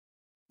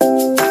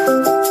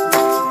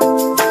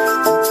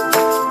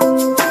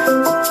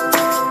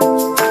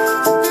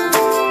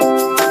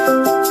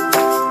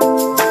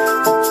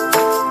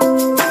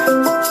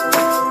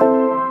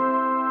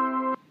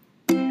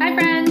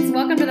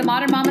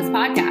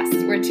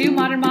Podcast. We're two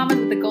modern mamas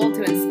with the goal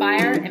to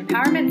inspire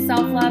empowerment,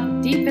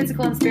 self-love, deep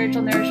physical and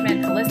spiritual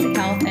nourishment, holistic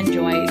health, and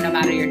joy, no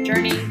matter your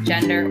journey,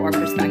 gender, or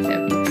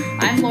perspective.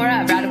 I'm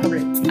Laura of Radical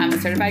Roots. I'm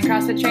a certified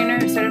CrossFit trainer,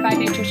 certified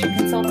nutrition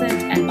consultant,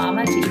 and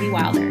mama to Edie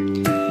Wilder.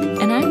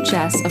 And I'm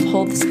Jess of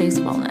Hold the Space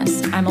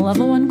Wellness. I'm a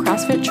level 1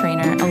 CrossFit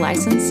trainer, a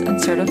licensed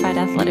and certified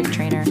athletic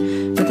trainer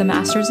with a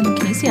master's in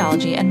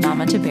kinesiology, and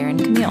mama to Bear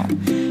and Camille.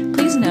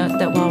 Please note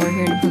that while we're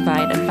here to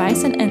provide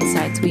advice and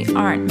insights, we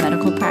aren't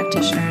medical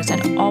practitioners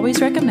and always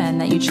recommend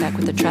that you check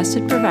with a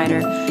trusted provider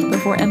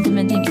before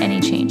implementing any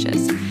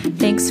changes.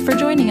 Thanks for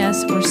joining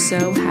us. We're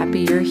so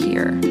happy you're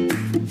here.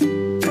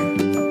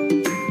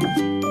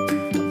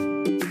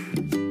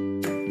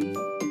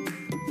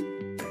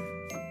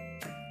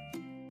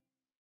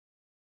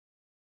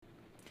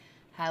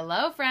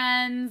 Hello,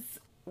 friends.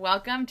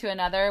 Welcome to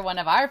another one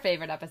of our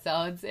favorite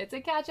episodes. It's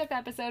a catch-up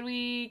episode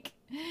week.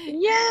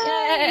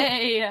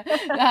 Yay!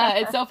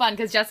 It's so fun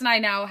because Jess and I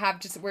now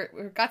have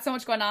we've got so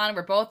much going on.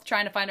 We're both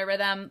trying to find a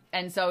rhythm.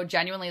 And so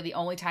genuinely the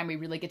only time we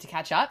really get to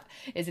catch up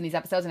is in these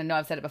episodes. And I know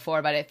I've said it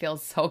before, but it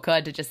feels so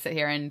good to just sit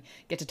here and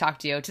get to talk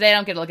to you. Today I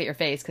don't get to look at your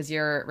face because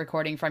you're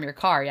recording from your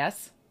car,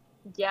 yes?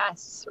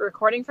 Yes,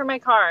 recording from my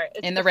car.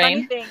 It's in the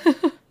rain?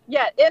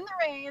 Yeah, in the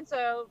rain.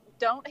 So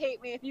don't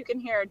hate me if you can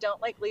hear. Don't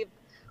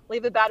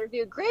leave a bad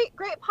review. Great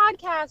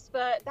podcast,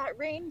 but that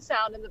rain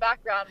sound in the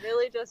background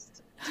really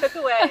just took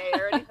away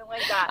or anything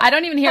like that. I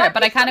don't even hear it,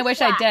 but I kind of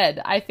wish I did.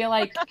 I feel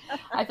like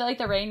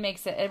the rain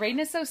makes it. Rain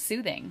is so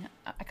soothing.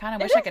 I kind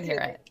of wish I could hear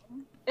it.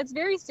 It's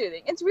very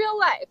soothing. It's real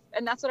life,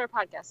 and that's what our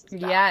podcast is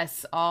about.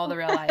 Yes, all the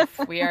real life.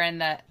 We are in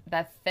the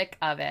thick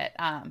of it.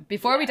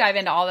 Before we dive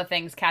into all the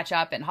things, catch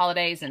up and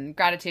holidays and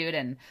gratitude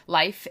and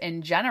life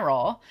in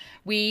general,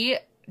 we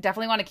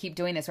definitely want to keep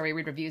doing this where we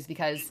read reviews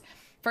because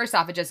first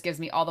off, it just gives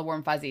me all the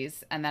warm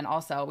fuzzies. And then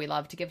also we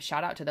love to give a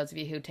shout out to those of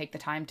you who take the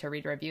time to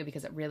read a review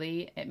because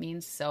it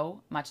means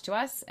so much to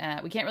us.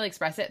 We can't really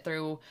express it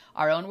through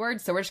our own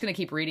words. So we're just going to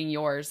keep reading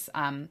yours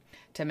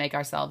to make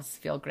ourselves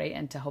feel great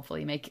and to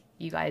hopefully make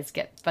you guys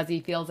get fuzzy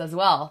feels as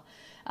well.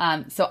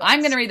 So I'm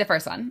going to read the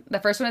first one.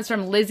 The first one is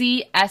from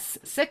Lizzie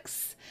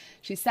S6.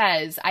 She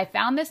says, I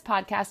found this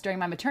podcast during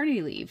my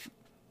maternity leave.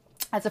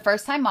 As a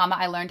first-time mama,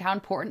 I learned how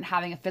important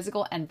having a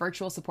physical and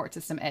virtual support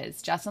system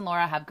is. Jess and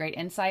Laura have great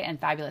insight and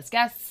fabulous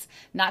guests,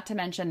 not to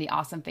mention the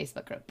awesome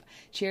Facebook group.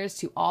 Cheers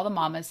to all the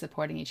mamas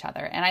supporting each other.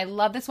 And I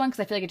love this one because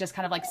I feel like it just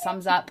kind of like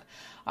sums up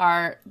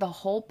the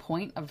whole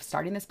point of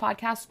starting this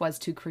podcast was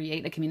to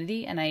create a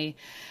community. And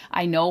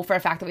I know for a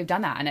fact that we've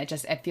done that. And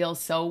it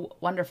feels so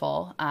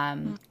wonderful.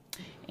 And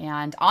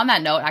on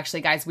that note,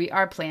 actually, guys, we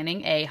are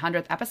planning a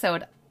 100th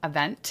episode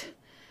event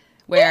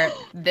where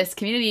this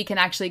community can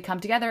actually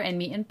come together and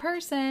meet in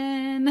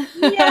person.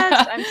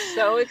 Yes, I'm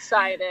so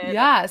excited.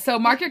 Yeah, so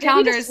mark your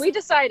calendars. We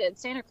decided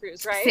Santa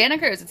Cruz, right? Santa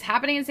Cruz. It's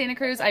happening in Santa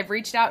Cruz. I've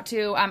reached out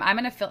to, I'm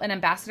an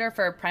ambassador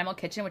for Primal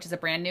Kitchen, which is a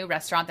brand new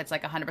restaurant that's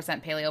like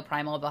 100% paleo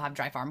primal. They'll have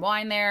dry farm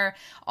wine there,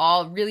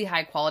 all really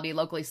high quality,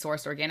 locally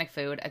sourced organic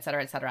food, et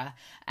cetera, et cetera.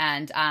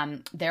 And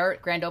their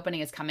grand opening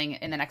is coming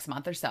in the next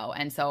month or so.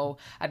 And so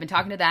I've been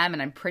talking to them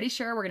and I'm pretty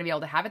sure we're going to be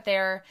able to have it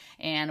there.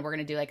 And we're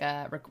going to do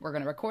we're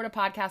going to record a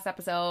podcast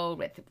episode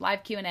with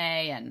live Q&A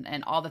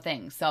and all the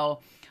things.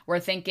 So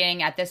we're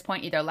thinking at this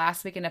point, either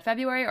last weekend of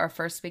February or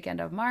first weekend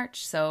of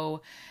March.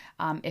 So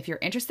if you're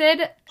interested,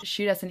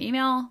 shoot us an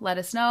email, let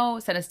us know,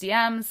 send us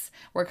DMs.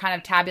 We're kind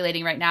of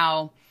tabulating right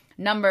now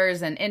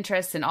numbers and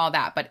interests and all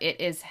that, but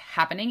it is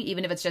happening,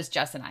 even if it's just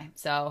Jess and I.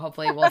 So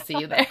hopefully we'll see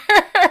you there.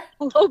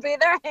 We'll be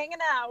there hanging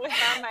out with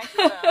our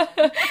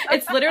microphone.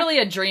 It's literally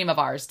a dream of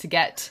ours to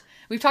get,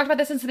 we've talked about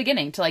this since the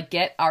beginning, to like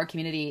get our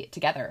community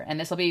together. And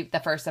this will be the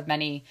first of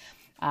many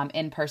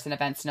in-person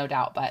events, no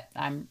doubt, but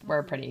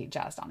we're pretty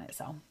jazzed on it,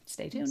 so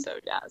stay tuned. So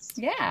jazzed.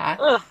 Yeah.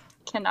 Ugh,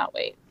 cannot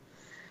wait.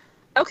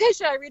 Okay,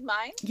 should I read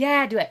mine?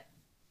 Yeah, do it.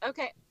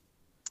 Okay.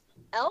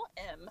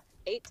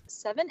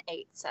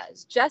 LM878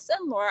 says, Jess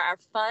and Laura are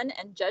fun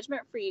and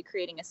judgment-free,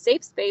 creating a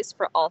safe space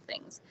for all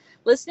things.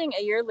 Listening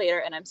a year later,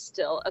 and I'm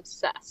still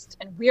obsessed.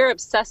 And we are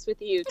obsessed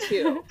with you,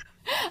 too.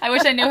 I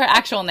wish I knew her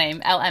actual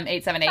name,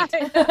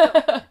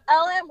 LM878.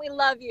 LM, we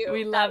love you.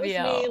 We love you.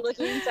 That was me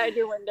looking inside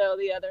your window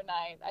the other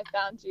night. I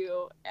found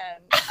you,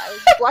 and I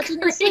was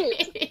watching you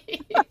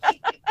sleep.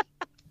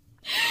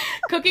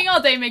 Cooking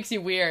all day makes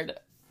you weird.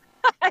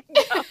 I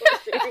know,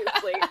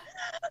 seriously.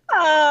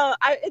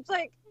 It's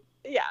like,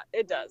 yeah,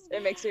 it does.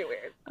 It makes me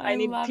weird. I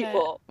need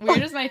people.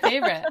 Weird is my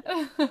favorite.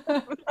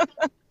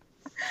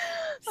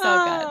 So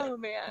good. Oh,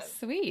 man.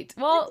 Sweet.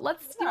 Well, do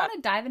you want to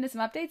dive into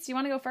some updates? Do you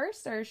want to go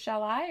first or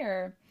shall I?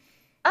 Or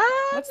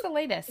what's the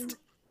latest?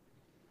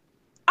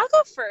 I'll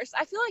go first.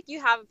 I feel like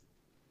you have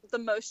the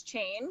most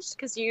changed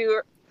because we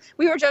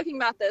were joking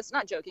about this,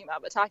 not joking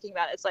about, but talking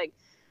about it. It's like,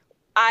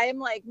 I'm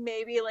like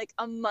maybe like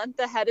a month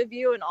ahead of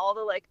you in all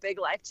the like big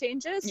life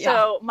changes. Yeah.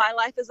 So my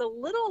life is a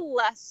little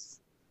less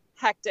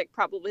hectic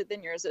probably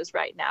than yours is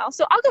right now.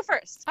 So I'll go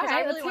first because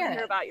I really want to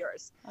hear about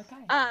yours.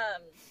 Okay.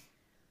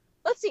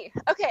 Let's see.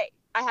 Okay.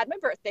 I had my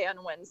birthday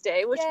on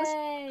Wednesday, which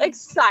Yay. was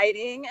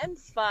exciting and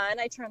fun.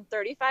 I turned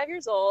 35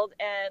 years old,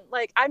 and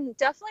like I'm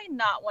definitely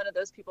not one of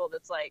those people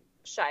that's like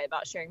shy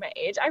about sharing my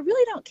age. I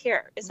really don't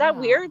care. Is that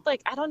weird?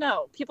 Like, I don't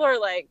know. People are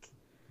like,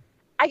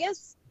 I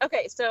guess,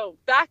 okay, so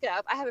back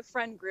up. I have a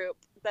friend group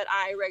that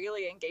I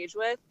regularly engage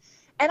with,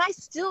 and I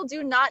still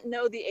do not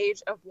know the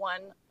age of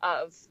one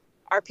of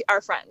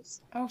our friends.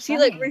 Oh, she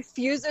like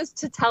refuses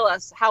to tell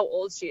us how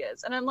old she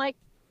is. And I'm like,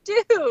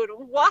 dude,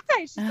 why?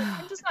 She's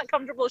like, I'm just not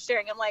comfortable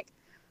sharing. I'm like,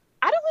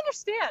 I don't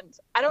understand.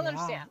 I don't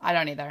understand. I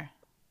don't either.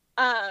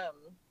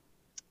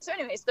 So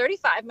anyways,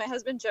 35. My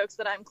husband jokes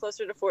that I'm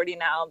closer to 40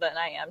 now than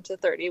I am to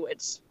 30,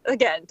 which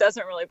again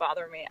doesn't really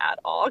bother me at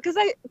all, because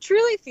I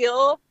truly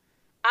feel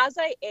as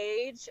I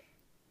age,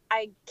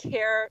 I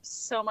care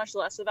so much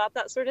less about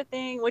that sort of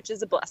thing, which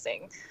is a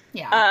blessing.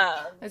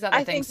 Yeah. There's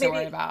other things to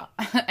worry about.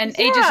 And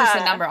age is just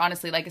a number,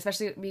 honestly. Like,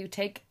 especially you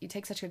take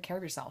such good care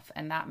of yourself,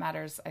 and that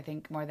matters, I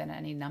think, more than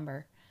any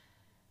number.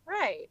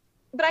 Right.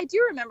 But I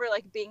do remember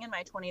like being in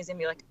my 20s and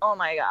be like, oh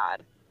my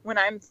God, when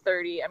I'm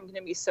 30, I'm going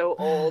to be so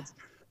old.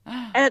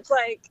 And it's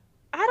like,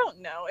 I don't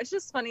know. It's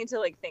just funny to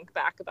like think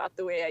back about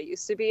the way I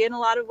used to be in a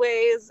lot of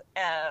ways.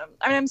 I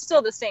mean, I'm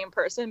still the same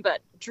person,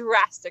 but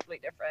drastically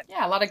different.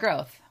 Yeah, a lot of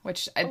growth,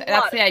 which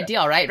that's the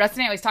ideal, right? Russ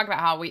and I always talk about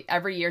how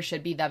every year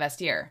should be the best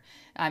year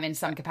in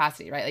some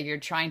capacity, right? Like you're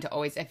trying to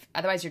always,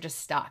 otherwise you're just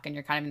stuck and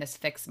you're kind of in this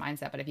fixed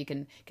mindset. But if you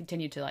can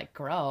continue to like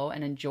grow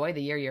and enjoy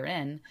the year you're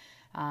in,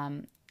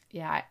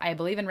 I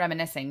believe in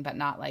reminiscing, but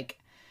not like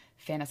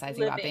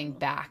fantasizing about being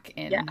back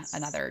in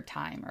another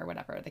time or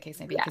whatever the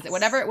case may be. Because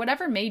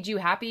whatever made you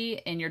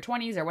happy in your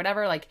 20s or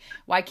whatever, like,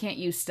 why can't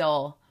you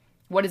still,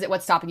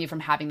 what's stopping you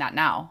from having that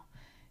now?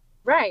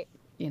 Right.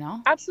 You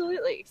know?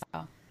 Absolutely.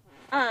 So.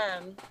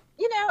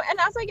 You know, and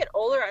as I get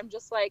older, I'm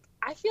just like,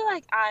 I feel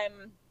like I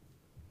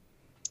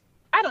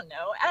don't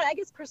know. I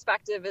guess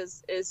perspective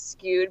is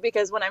skewed,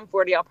 because when I'm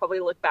 40, I'll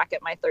probably look back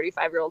at my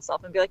 35-year-old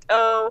self and be like,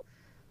 oh,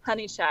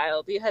 honey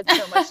child, you had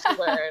so much to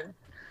learn.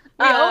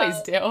 We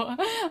always do.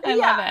 I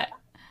love it.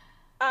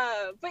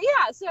 But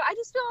yeah, so I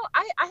just feel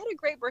I had a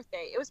great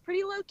birthday. It was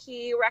pretty low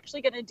key. We're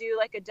actually going to do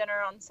like a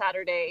dinner on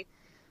Saturday.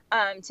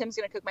 Tim's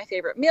going to cook my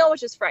favorite meal,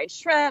 which is fried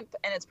shrimp,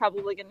 and it's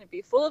probably going to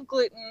be full of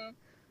gluten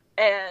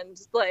and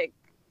like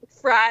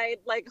fried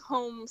like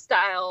home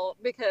style,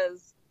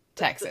 because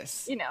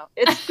Texas, you know,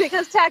 it's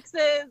because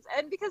Texas,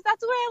 and because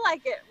that's the way I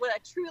like it. When I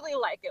truly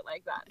like it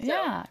like that. So,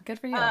 yeah, good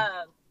for you.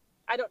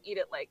 I don't eat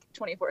it like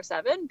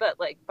 24/7, but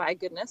like by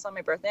goodness, on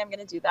my birthday, I'm going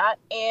to do that.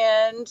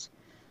 And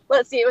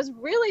let's see, it was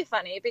really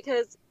funny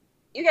because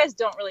you guys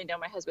don't really know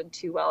my husband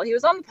too well. He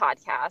was on the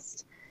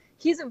podcast.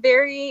 He's a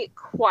very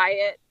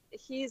quiet.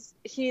 He's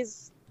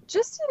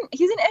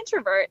an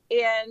introvert,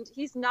 and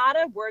he's not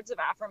a words of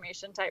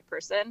affirmation type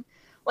person.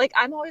 Like,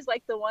 I'm always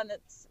like the one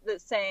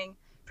that's saying,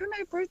 for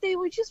my birthday,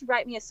 would you just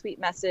write me a sweet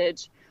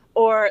message?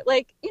 Or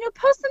like, you know,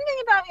 post something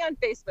about me on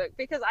Facebook,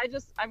 because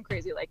I'm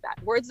crazy like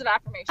that. Words of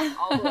affirmation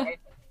all the way.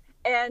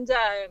 And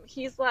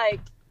he's like,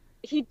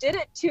 he did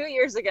it 2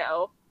 years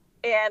ago,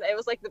 and it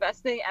was like the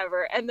best thing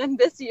ever. And then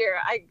this year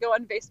I go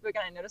on Facebook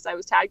and I noticed I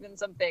was tagged in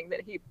something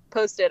that he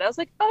posted. I was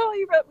like, oh,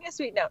 you wrote me a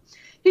sweet note.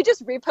 He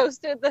just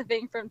reposted the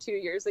thing from 2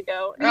 years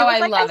ago. Oh,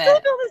 I love it. I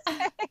still feel the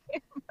same.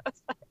 I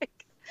was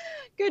like,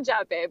 good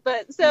job, babe.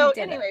 But so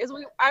anyways,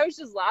 I was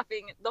just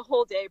laughing the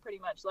whole day pretty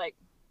much. Like,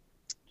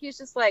 he's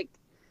just like,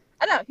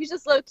 I don't know, he's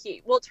just low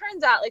key. Well, it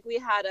turns out like we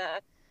have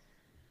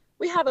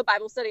a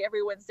Bible study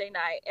every Wednesday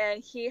night,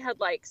 and he had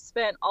like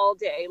spent all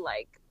day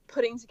like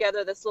putting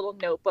together this little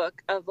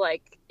notebook of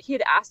like, he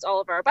had asked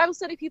all of our Bible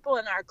study people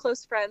and our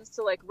close friends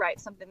to like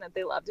write something that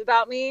they loved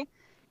about me.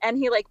 And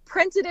he like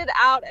printed it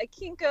out at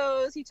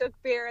Kinko's. He took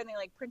Bear and they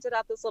like printed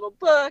out this little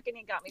book, and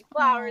he got me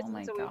flowers.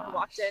 And so when we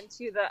walked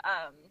into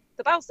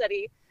the Bible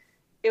study,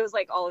 it was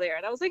like all there.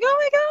 And I was like, oh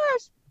my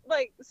gosh,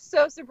 like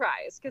so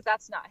surprised, because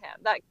that's not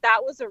him. That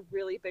was a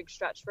really big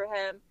stretch for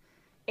him,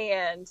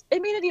 and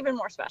it made it even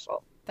more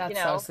special.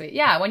 That's so sweet.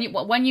 Yeah,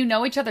 when you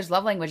know each other's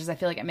love languages, I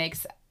feel like it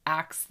makes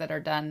acts that are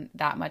done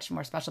that much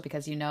more special,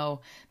 because you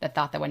know the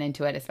thought that went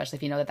into it, especially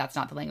if you know that that's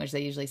not the language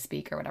they usually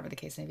speak or whatever the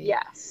case may be.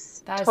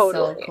 Yes, that is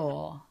so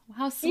cool.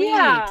 How sweet.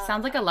 Yeah.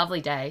 Sounds like a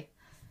lovely day.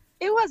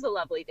 It was a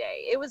lovely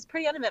day. It was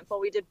pretty uneventful.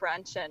 We did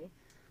brunch, and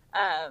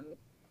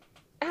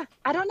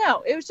I don't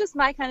know. It was just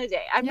my kind of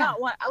day. I'm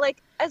not one,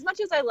 like, as much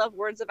as I love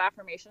words of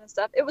affirmation and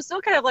stuff, it was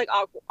still kind of like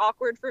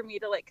awkward for me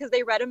to like, because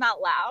they read them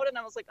out loud, and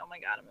I was like, oh my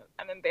God,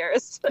 I'm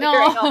embarrassed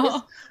hearing all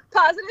these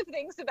positive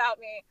things about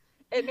me.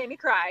 It made me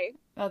cry.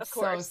 That's of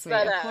course. So sweet.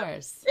 But, of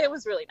course. It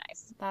was really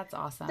nice. That's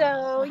awesome. So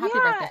well, happy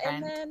birthday,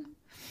 friend. And then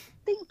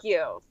thank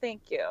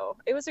you.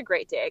 It was a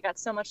great day. I got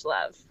so much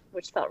love,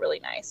 which felt really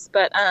nice.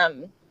 But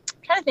I'm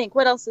trying to think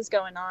what else is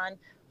going on.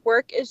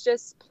 Work is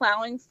just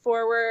plowing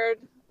forward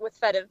with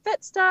Fed and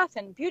Fit stuff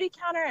and Beauty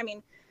Counter. I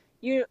mean,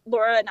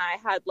 Laura and I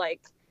had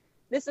like,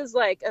 this is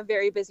like a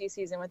very busy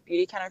season with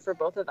Beauty Counter for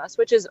both of us,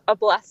 which is a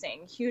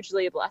blessing,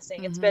 hugely a blessing.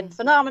 Mm-hmm. It's been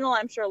phenomenal.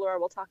 I'm sure Laura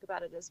will talk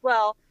about it as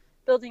well.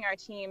 Building our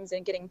teams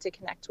and getting to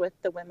connect with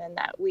the women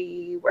that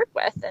we work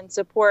with and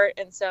support.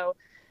 And so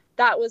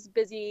that was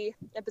busy.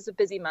 It was a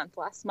busy month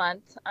last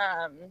month.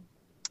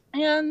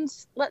 And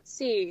let's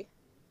see.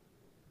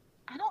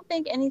 I don't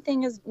think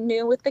anything is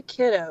new with the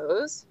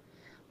kiddos.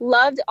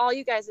 Loved all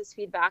you guys'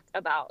 feedback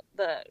about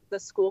the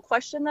school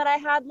question that I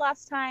had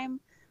last time.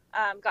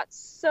 Got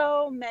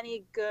so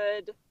many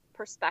good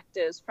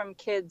perspectives from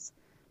kids,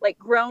 like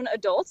grown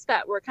adults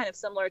that were kind of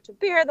similar to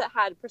Bear, that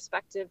had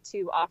perspective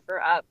to offer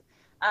up.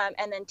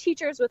 And then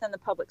teachers within the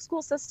public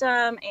school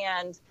system,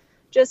 and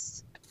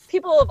just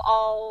people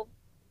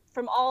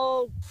from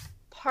all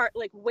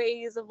like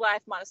ways of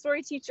life,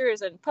 Montessori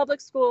teachers and public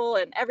school,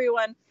 and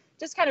everyone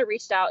just kind of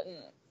reached out and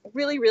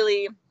really,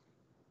 really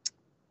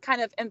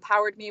kind of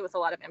empowered me with a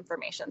lot of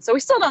information. So we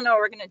still don't know what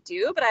we're going to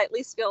do, but I at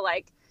least feel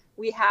like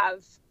we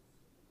have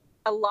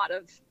a lot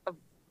of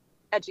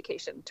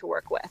education to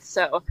work with.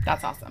 So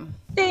that's awesome.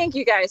 Thank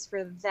you guys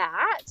for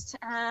that.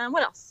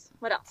 What else?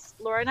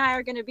 Laura and I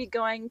are going to be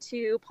going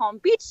to Palm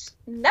Beach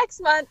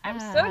next month. I'm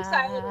so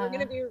excited. We're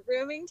going to be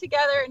rooming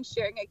together and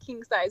sharing a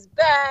king size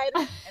bed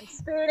and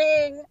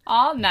spooning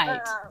all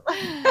night.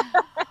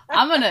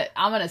 I'm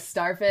gonna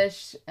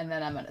starfish, and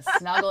then I'm gonna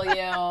snuggle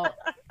you,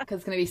 because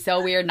it's gonna be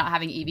so weird not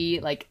having Evie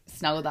like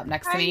snuggled up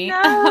next to me.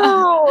 I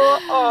know.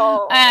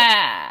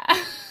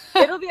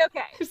 Oh. It'll be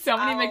okay. So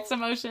many mixed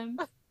emotions.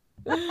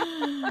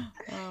 Oh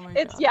my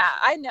gosh. Yeah,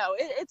 I know.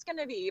 It's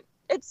gonna be.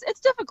 It's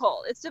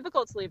difficult. It's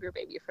difficult to leave your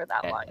baby for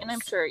that long, and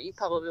I'm sure you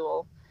probably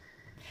will.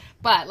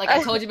 But like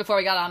I told you before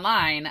we got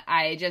online,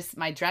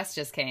 my dress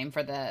just came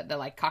for the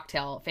like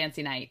cocktail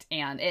fancy night,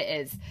 and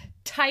it is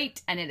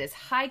tight and it is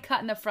high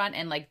cut in the front,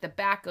 and like the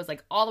back goes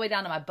like all the way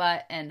down to my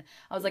butt, and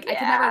I was like, I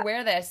could never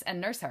wear this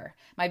and nurse her.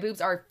 My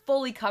boobs are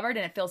fully covered,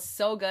 and it feels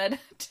so good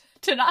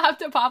to not have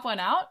to pop one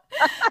out.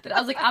 But I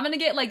was like, I'm gonna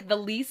get like the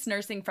least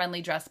nursing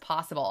friendly dress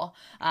possible.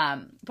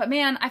 But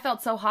man, I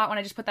felt so hot when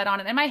I just put that on,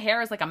 and my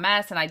hair is like a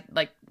mess, and I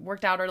like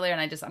worked out earlier,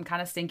 and I'm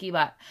kind of stinky,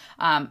 but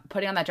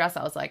putting on that dress,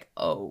 I was like,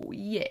 oh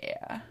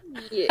yeah,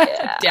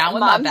 down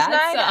with Mom's my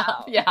bad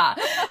self. Yeah,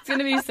 it's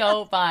gonna be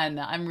so fun.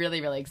 I'm really,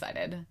 really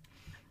excited.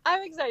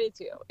 I'm excited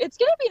too. It's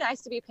gonna be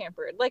nice to be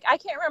pampered. Like, I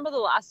can't remember the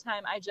last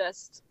time I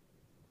just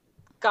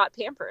got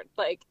pampered.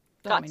 Like,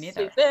 got to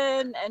sleep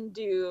in and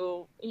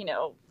do,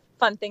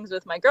 fun things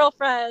with my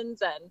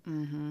girlfriends,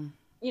 and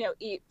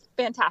eat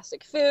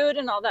fantastic food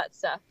and all that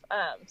stuff.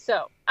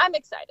 So I'm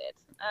excited.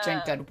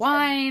 Drink good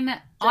wine.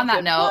 On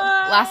that note,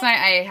 last night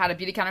I had a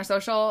beauty counter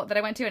social that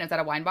I went to, and it's at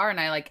a wine bar, and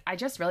I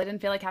just really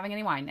didn't feel like having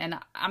any wine. And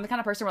I'm the kind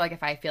of person where, like,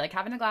 if I feel like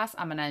having a glass,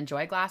 I'm gonna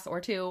enjoy a glass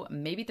or two,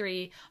 maybe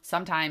three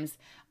sometimes,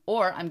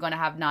 or I'm going to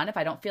have none if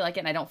I don't feel like it.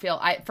 And I don't feel,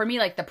 for me,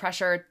 like the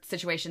pressure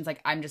situations, like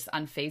I'm just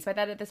unfazed by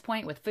that at this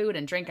point with food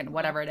and drink and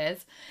whatever it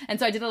is. And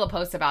so I did a little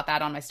post about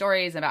that on my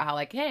stories, about how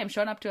like, hey, I'm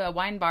showing up to a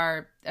wine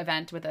bar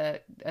event with a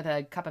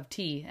cup of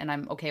tea, and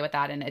I'm okay with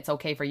that. And it's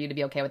okay for you to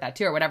be okay with that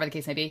too, or whatever the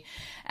case may be.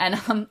 And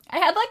I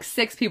had like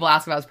 6 people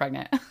ask if I was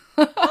pregnant.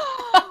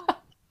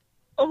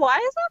 Why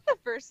is that the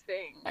first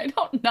thing? I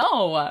don't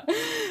know.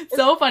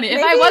 So funny.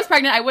 If I was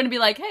pregnant, I wouldn't be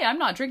like, hey, I'm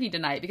not drinking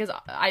tonight, because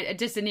it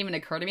just didn't even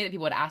occur to me that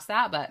people would ask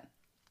that, but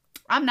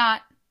I'm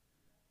not.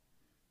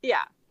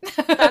 Yeah.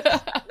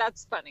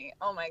 That's funny.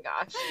 Oh my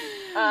gosh.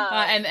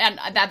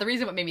 And that the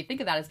reason what made me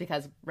think of that is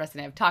because Rusty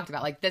and I have talked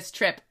about, like, this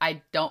trip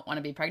I don't want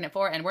to be pregnant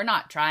for, and we're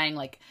not trying,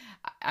 like,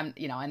 I'm,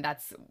 and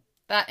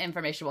that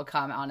information will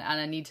come on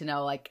a need to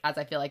know, like, as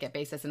I feel like it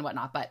basis and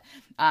whatnot. But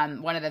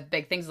one of the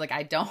big things is, like,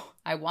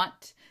 I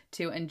want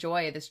to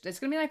enjoy this. It's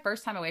gonna be my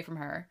first time away from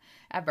her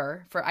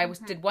ever.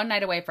 Did one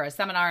night away for a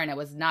seminar, and it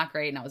was not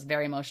great, and I was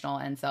very emotional,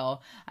 and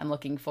so I'm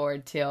looking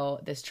forward to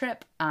this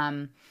trip,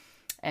 and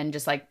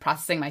just like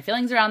processing my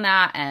feelings around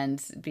that, and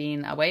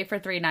being away for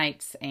 3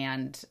 nights.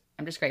 And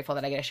I'm just grateful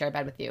that I get to share a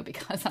bed with you,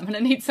 because I'm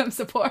gonna need some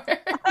support.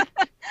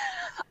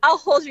 I'll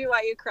hold you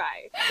while you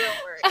cry.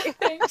 Don't worry.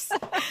 Thanks.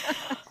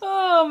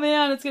 Oh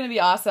man, it's gonna be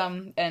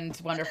awesome and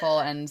wonderful.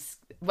 And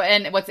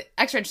what's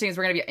extra interesting is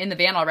we're gonna be in the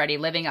van already,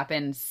 living up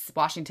in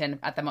Washington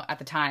at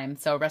the time.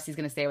 So Rusty's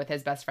gonna stay with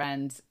his best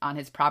friend on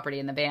his property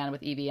in the van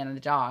with Evie and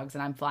the dogs,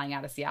 and I'm flying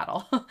out of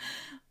Seattle,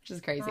 which is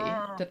crazy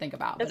to think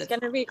about. It's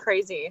gonna be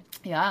crazy.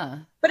 Yeah,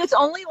 but it's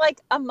only like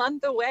a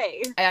month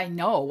away. I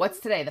know. What's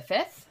today? The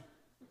 5th?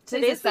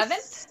 Today's the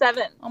 7th?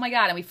 7th. Oh my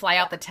god! And we fly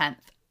out the 10th.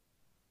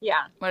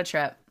 Yeah. What a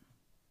trip.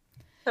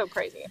 So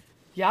crazy.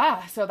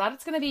 Yeah, so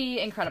that's going to be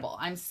incredible.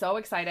 I'm so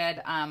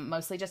excited,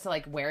 mostly just to,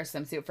 like, wear a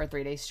swimsuit for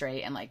 3 days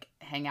straight and, like,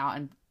 hang out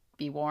and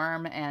be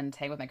warm and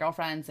hang with my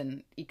girlfriends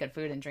and eat good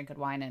food and drink good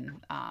wine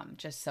and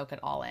just soak it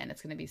all in.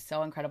 It's going to be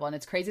so incredible. And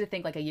it's crazy to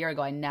think, like, a year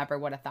ago, I never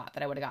would have thought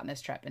that I would have gotten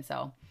this trip. And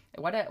so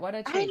what a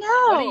treat. I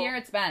know. What a year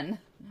it's been.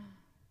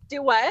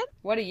 Do what?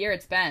 What a year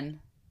it's been.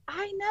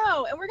 I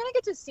know. And we're going to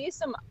get to see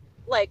some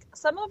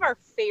of our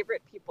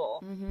favorite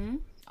people. Mm-hmm.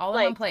 All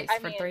in one place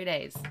for 3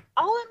 days.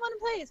 All in one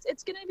place.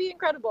 It's going to be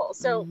incredible.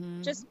 So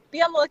just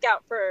be on the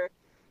lookout for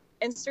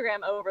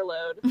Instagram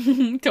overload.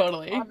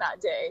 Totally. On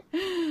that day.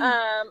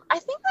 I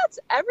think that's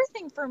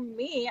everything for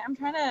me.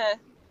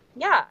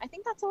 I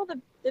think that's all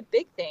the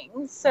big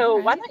things. So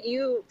why don't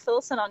you fill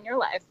us in on your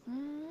life?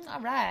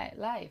 All right.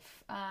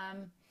 Life.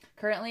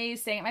 currently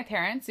staying at my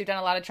parents'. We've done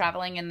a lot of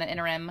traveling in the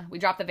interim. We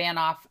dropped the van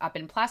off up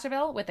in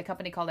Placerville with a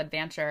company called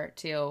Adventure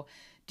to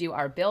do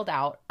our build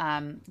out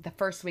the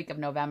first week of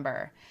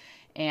November.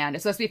 And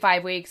it's supposed to be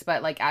 5 weeks,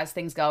 but like as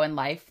things go in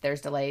life,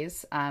 there's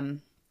delays,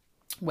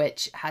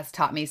 which has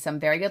taught me some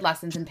very good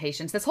lessons in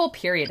patience. This whole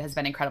period has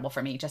been incredible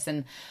for me, just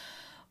in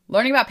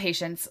learning about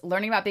patience,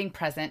 learning about being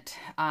present,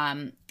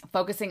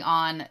 focusing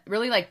on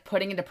really like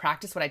putting into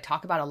practice what I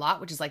talk about a lot,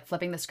 which is like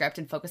flipping the script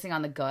and focusing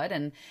on the good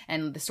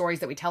and the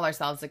stories that we tell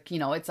ourselves. Like, you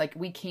know, it's like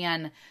we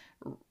can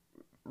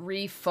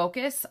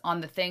refocus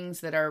on the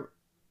things that are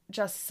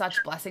just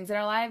such blessings in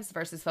our lives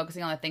versus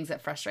focusing on the things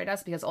that frustrate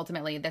us, because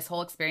ultimately this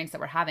whole experience that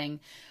we're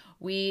having,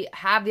 we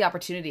have the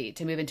opportunity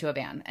to move into a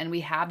van and we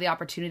have the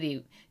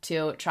opportunity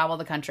to travel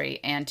the country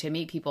and to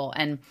meet people.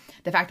 And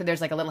the fact that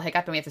there's like a little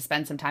hiccup and we have to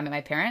spend some time at my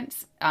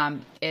parents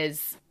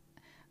is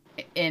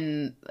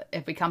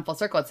if we come full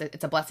circle,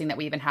 it's a blessing that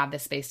we even have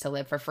this space to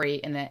live for free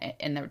in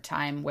the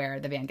time where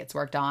the van gets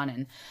worked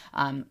on.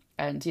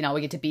 And you know,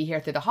 we get to be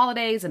here through the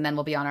holidays, and then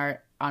we'll be on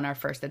our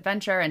first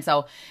adventure. And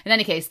so in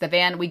any case, the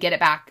van, we get it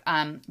back.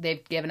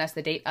 They've given us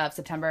the date of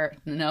December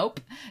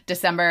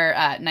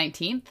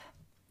 19th.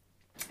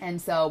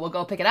 And so we'll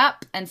go pick it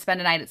up and spend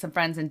a night at some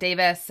friends in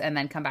Davis, and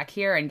then come back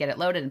here and get it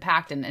loaded and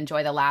packed and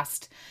enjoy the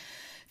last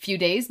few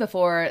days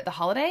before the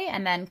holiday.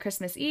 And then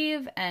Christmas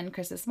Eve and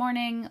Christmas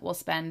morning we'll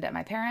spend at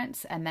my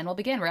parents', and then we'll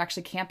begin. We're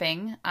actually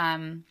camping.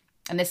 And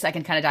this I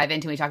can kind of dive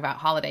into when we talk about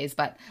holidays,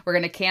 but we're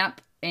going to camp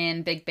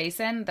in Big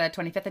Basin the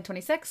 25th and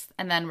 26th.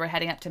 And then we're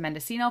heading up to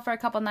Mendocino for a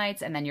couple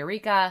nights, and then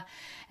Eureka,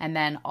 and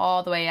then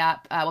all the way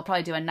up. We'll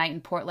probably do a night in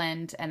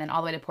Portland, and then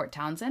all the way to Port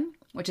Townsend,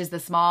 which is the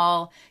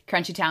small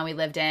crunchy town we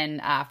lived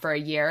in for a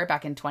year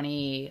back in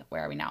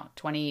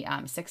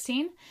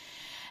 2016.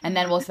 And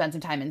then we'll spend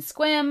some time in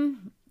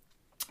Sequim,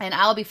 and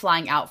I'll be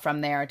flying out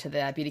from there to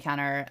the Beauty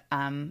Counter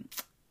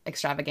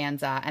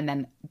extravaganza, and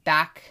then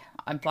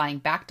I'm flying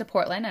back to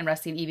Portland, and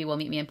Rusty and Evie will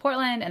meet me in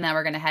Portland, and then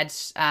we're going to head,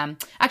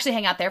 actually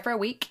hang out there for a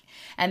week.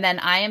 And then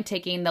I am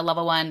taking the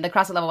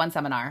CrossFit Level 1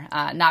 seminar,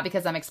 not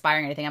because I'm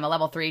expiring or anything. I'm a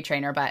Level 3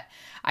 trainer, but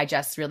I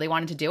just really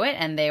wanted to do it,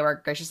 and they were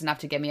gracious enough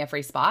to give me a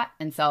free spot.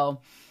 And so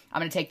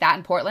I'm going to take that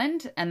in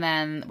Portland, and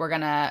then we're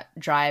going to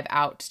drive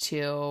out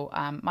to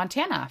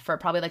Montana for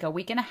probably like a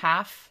week and a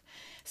half,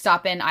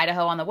 stop in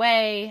Idaho on the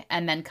way,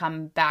 and then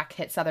come back,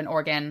 hit Southern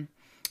Oregon,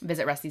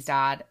 visit Rusty's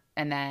dad,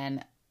 and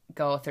then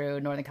go through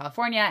Northern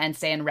California and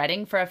stay in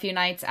Redding for a few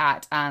nights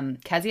at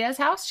Kezia's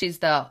house. She's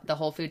the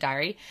Whole Food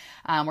Diary.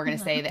 We're going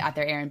to stay at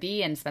their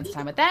Airbnb and spend some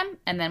time with them.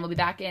 And then we'll be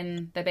back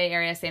in the Bay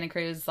Area, Santa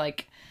Cruz,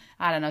 like,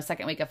 I don't know,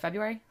 second week of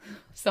February.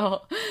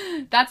 So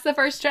that's the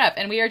first trip.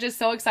 And we are just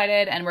so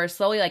excited. And we're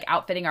slowly like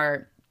outfitting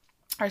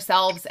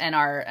ourselves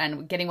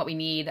and getting what we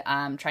need,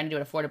 trying to do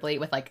it affordably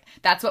with like,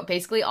 that's what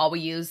basically all we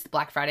used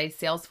Black Friday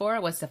sales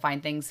for, was to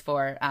find things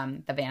for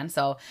the van.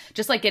 So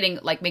just like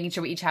making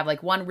sure we each have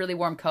like one really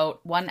warm coat,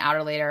 one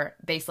outer layer,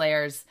 base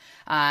layers,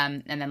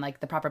 and then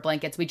like the proper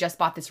blankets. We just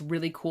bought this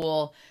really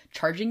cool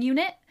charging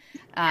unit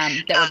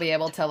that will be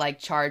able to like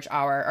charge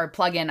or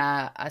plug in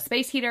a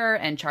space heater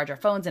and charge our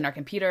phones and our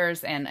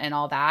computers and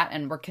all that.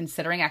 And we're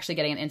considering actually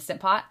getting an Instant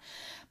Pot.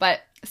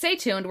 But stay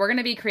tuned. We're going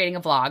to be creating a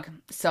vlog.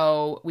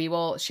 So we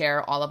will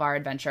share all of our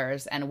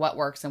adventures and what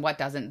works and what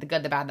doesn't, the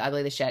good, the bad, the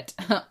ugly, the shit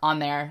on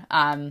there.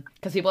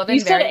 Because people have been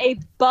said a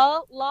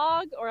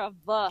vlog or a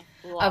vlog?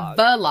 A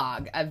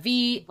vlog. A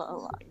V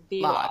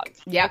vlog.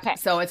 Yep. Okay.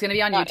 So it's going to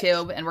be on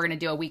YouTube, and we're going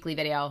to do a weekly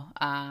video.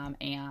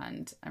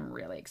 And I'm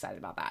really excited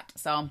about that.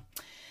 So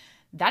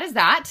that is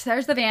that.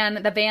 There's the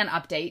van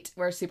update.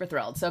 We're super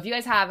thrilled. So if you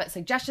guys have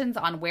suggestions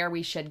on where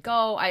we should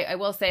go, I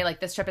will say like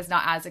this trip is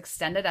not as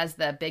extended as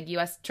the big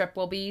US trip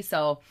will be.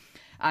 So,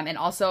 and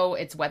also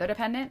it's weather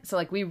dependent. So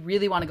like we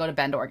really want to go to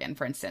Bend, Oregon,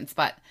 for instance,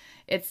 but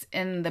it's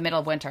in the middle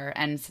of winter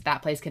and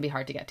that place can be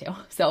hard to get to.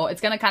 So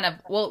it's going to kind of,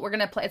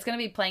 it's going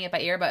to be playing it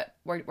by ear, but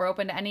we're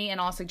open to any and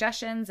all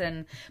suggestions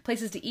and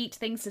places to eat,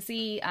 things to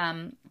see.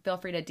 Feel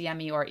free to DM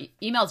me, or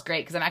email's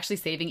great because I'm actually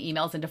saving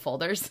emails into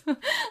folders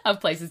of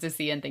places to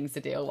see and things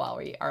to do while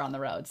we are on the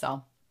road.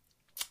 So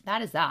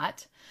that is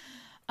that.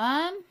 When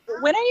are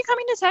you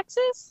coming to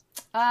Texas?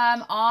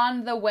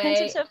 On the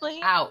way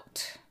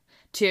out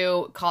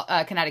to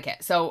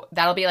Connecticut. So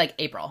that'll be like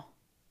April.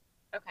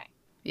 Okay.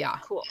 Yeah.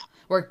 Cool.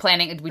 We're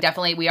planning,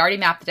 we already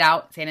mapped it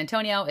out. San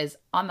Antonio is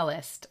on the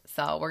list.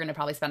 So we're going to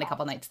probably spend a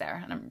couple nights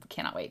there, and I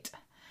cannot wait.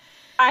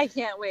 I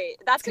can't wait.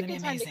 That's a gonna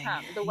good be time to amazing.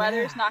 come. The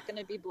weather's not going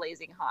to be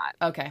blazing hot.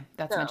 Okay.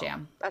 That's my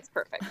jam. That's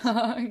perfect.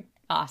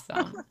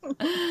 Awesome.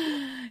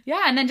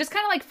 Yeah. And then just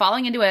kind of like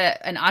falling into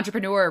an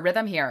entrepreneur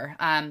rhythm here,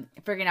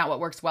 figuring out what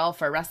works well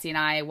for Rusty and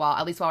I,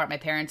 while we're at my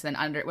parents, and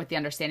then with the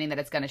understanding that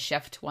it's going to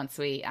shift once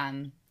we,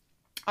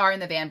 are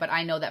in the van. But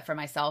I know that for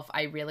myself,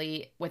 I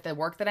really, with the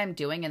work that I'm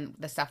doing and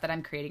the stuff that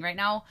I'm creating right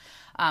now,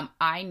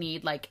 I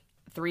need like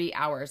 3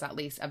 hours at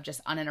least of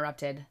just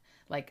uninterrupted,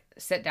 like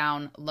sit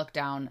down, look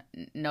down,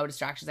 no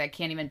distractions. I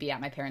can't even be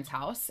at my parents'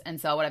 house. And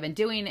so what I've been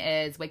doing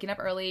is waking up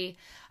early,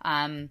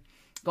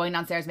 going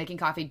downstairs, making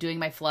coffee, doing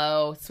my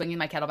flow, swinging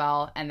my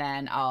kettlebell, and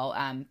then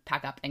I'll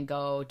pack up and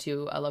go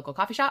to a local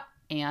coffee shop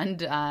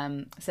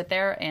and sit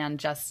there and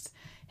just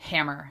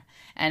hammer.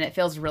 And it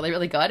feels really,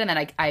 really good. And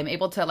then I'm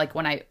able to, like,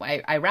 when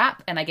I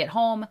wrap and I get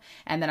home,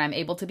 and then I'm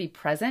able to be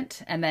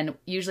present. And then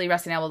usually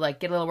Rusty and I will like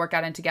get a little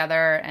workout in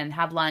together and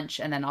have lunch.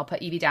 And then I'll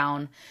put Evie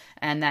down,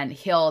 and then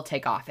he'll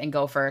take off and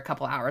go for a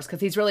couple hours, because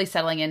he's really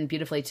settling in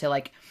beautifully to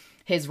like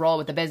his role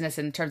with the business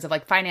in terms of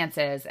like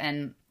finances,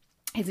 and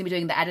he's gonna be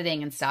doing the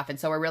editing and stuff. And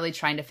so we're really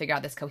trying to figure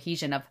out this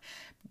cohesion of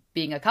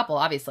being a couple,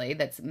 obviously,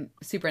 that's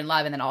super in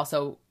love, and then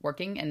also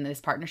working in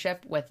this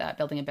partnership with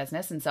building a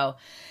business. And so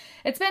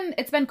it's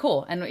been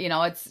cool. And, you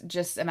know, it's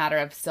just a matter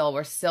of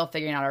we're still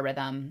figuring out our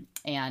rhythm,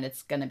 and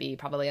it's going to be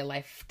probably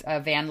a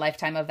van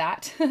lifetime of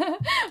that.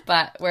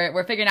 But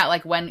we're figuring out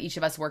like when each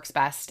of us works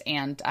best,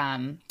 and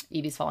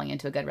Evie's falling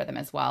into a good rhythm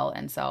as well.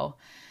 And so,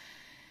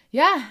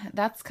 yeah,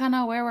 that's kind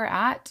of where we're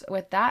at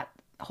with that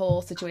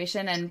whole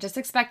situation, and just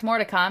expect more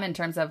to come in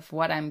terms of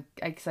what I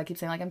keep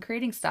saying, like, I'm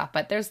creating stuff,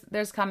 but there's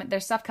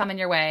stuff coming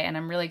your way, and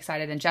I'm really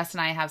excited. And Jess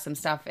and I have some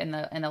stuff in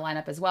the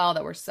lineup as well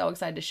that we're so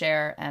excited to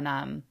share.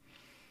 And,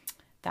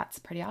 that's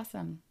pretty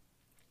awesome.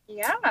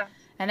 Yeah.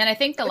 And then I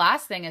think the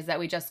last thing is that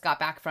we just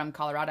got back from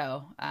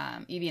Colorado.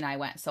 Evie and I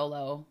went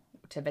solo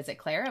to visit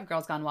Claire of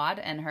Girls Gone WOD,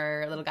 and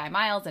her little guy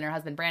Miles, and her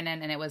husband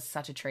Brandon, and it was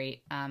such a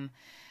treat.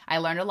 I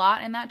learned a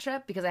lot in that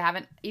trip, because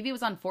Evie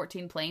was on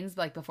 14 planes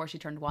like before she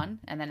turned 1,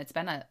 and then it's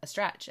been a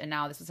stretch, and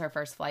now this is her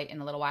first flight in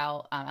a little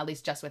while, at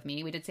least just with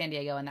me. We did San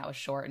Diego, and that was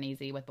short and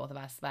easy with both of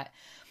us, but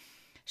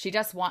she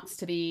just wants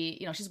to be,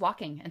 you know, she's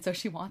walking, and so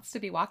she wants to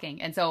be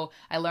walking. And so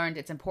I learned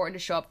it's important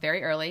to show up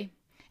very early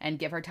and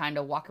give her time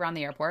to walk around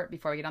the airport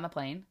before we get on the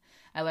plane.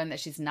 I learned that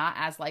she's not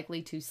as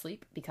likely to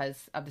sleep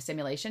because of the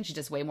stimulation. She's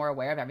just way more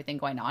aware of everything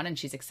going on, and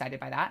she's excited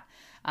by that.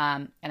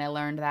 And I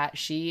learned that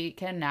she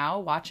can now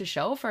watch a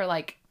show for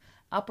like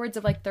upwards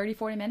of like 30,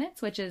 40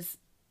 minutes, which is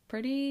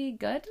pretty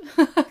good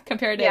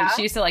compared to,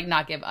 she used to like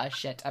not give a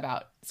shit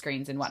about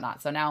screens and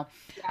whatnot. So now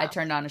I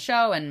turned on a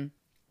show, and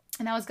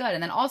that was good.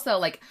 And then also,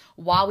 like,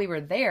 while we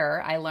were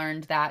there, I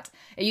learned that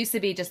it used to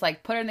be just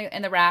like put her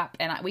in the wrap,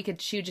 and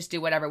she would just do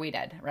whatever we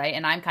did, right?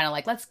 And I'm kind of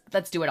like,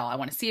 let's do it all. I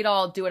want to see it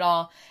all, do it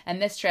all.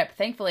 And this trip,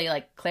 thankfully,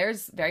 like,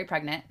 Claire's very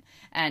pregnant,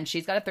 and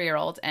she's got a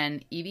 3-year-old,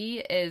 and Evie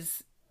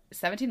is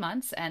 17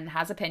 months and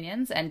has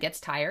opinions and gets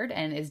tired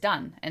and is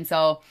done. And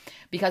so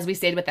because we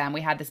stayed with them,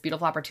 we had this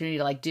beautiful opportunity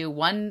to like do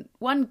one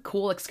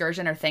cool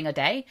excursion or thing a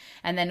day.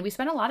 And then we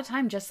spent a lot of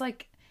time just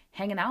like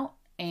hanging out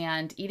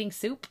and eating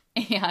soup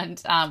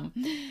and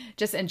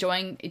just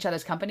enjoying each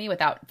other's company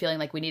without feeling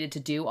like we needed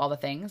to do all the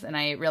things. And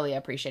I really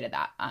appreciated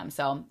that.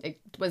 So it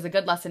was a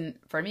good lesson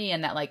for me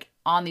in that, like,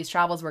 on these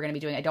travels we're going to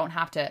be doing, I don't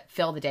have to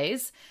fill the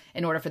days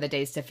in order for the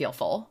days to feel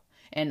full.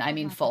 And I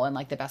mean full in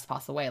like the best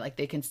possible way. Like,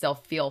 they can still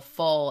feel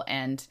full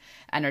and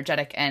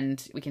energetic,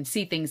 and we can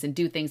see things and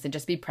do things and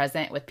just be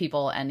present with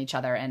people and each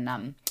other.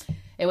 And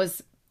it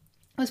was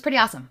pretty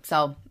awesome.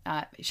 So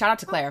shout out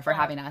to Claire for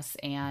having us.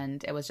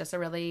 And it was just a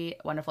really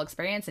wonderful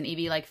experience. And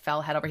Evie like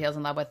fell head over heels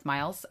in love with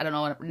Miles. I don't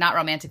know, not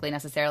romantically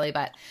necessarily,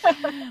 but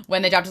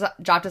when they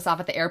dropped us off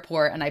at the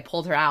airport and I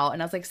pulled her out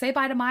and I was like, say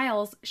bye to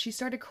Miles, she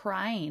started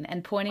crying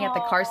and pointing at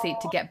the car seat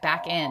to get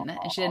back in.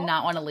 And she did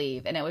not want to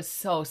leave. And it was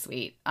so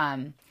sweet.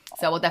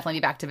 So we'll definitely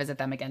be back to visit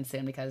them again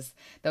soon, because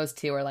those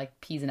two are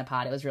like peas in a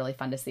pod. It was really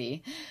fun to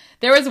see.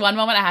 There was one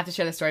moment I have to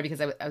share the story because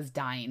I was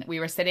dying. We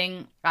were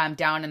sitting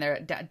down in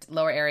their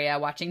lower area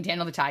watching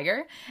Daniel the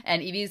Tiger,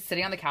 and Evie's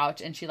sitting on the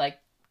couch, and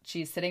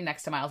she's sitting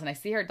next to Miles, and I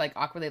see her like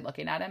awkwardly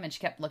looking at him, and she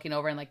kept looking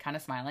over and like kind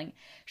of smiling.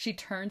 She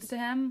turns to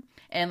him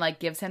and like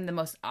gives him the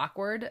most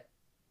awkward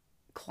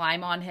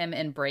climb on him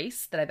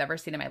embrace that I've ever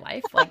seen in my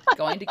life, like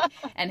going to,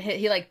 and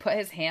he like put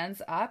his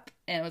hands up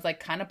and it was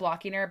like kind of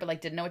blocking her, but like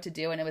didn't know what to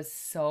do. And it was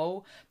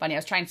so funny. I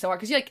was trying so hard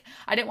because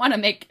I didn't want to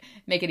make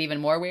it even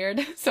more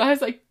weird. So I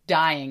was like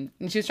dying,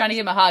 and she was trying to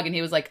give him a hug, and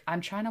he was like, I'm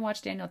trying to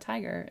watch Daniel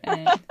Tiger.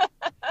 And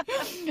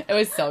it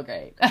was so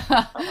great.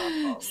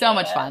 So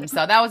much fun.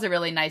 So that was a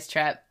really nice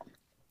trip.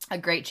 A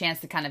great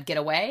chance to kind of get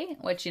away,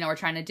 which, we're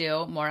trying to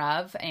do more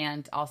of,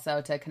 and also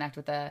to connect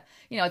with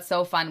it's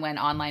so fun when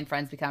online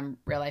friends become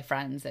real life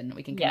friends, and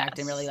we can connect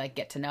and really like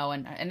get to know.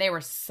 And they were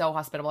so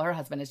hospitable. Her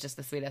husband is just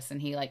the sweetest,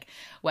 and he like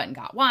went and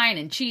got wine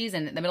and cheese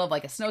in the middle of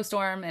like a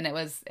snowstorm, and it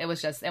was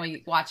just, and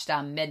we watched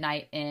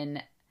Midnight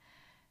in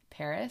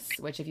Paris,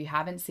 which if you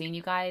haven't seen,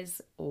 you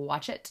guys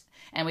watch it.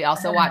 And we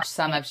also watched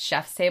some of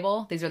Chef's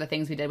Table. These were the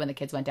things we did when the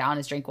kids went down,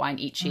 is drink wine,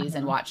 eat cheese,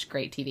 and watch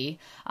great TV.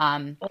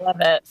 I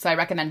love it. So I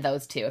recommend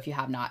those two if you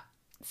have not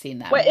seen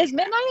them. Wait, is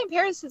Midnight in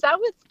Paris, is that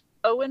with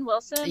Owen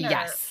Wilson?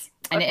 Yes.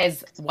 And it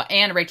is,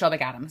 and Rachel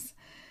McAdams.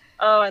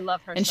 Oh, I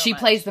love her. And so she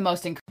much. plays the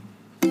most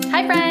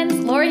Hi friends,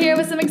 Laura here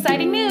with some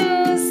exciting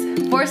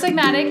news. Four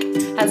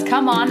Sigmatic has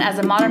come on as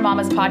a Modern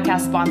Mamas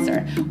podcast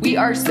sponsor. We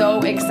are so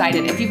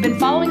excited. If you've been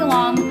following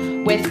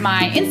along with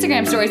my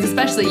Instagram stories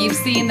especially, you've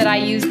seen that I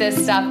use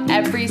this stuff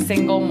every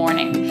single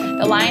morning.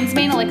 The Lion's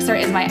Mane Elixir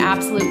is my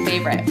absolute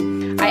favorite.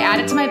 I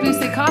add it to my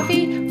boosted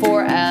coffee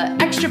for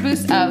an extra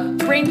boost of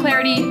brain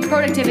clarity,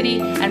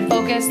 productivity, and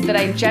focus that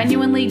I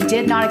genuinely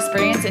did not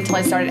experience until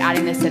I started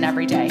adding this in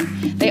every day.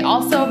 They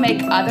also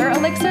make other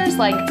elixirs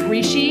like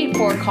reishi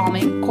for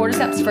calming,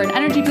 cordyceps for an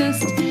energy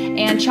boost,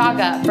 and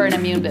chaga for an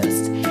immune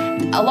boost.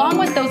 Along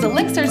with those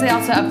elixirs, they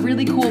also have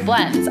really cool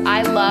blends.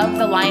 I love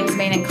the lion's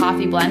mane and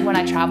coffee blend when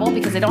I travel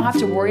because I don't have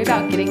to worry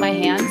about getting my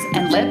hands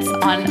and lips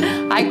on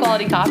high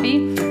quality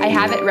coffee. I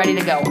have it ready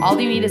to go. All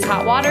you need is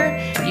hot water.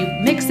 You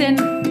mix in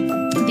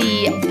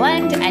the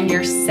blend and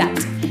you're set.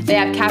 They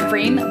have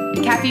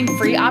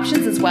caffeine-free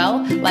options as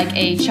well, like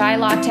a chai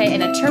latte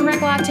and a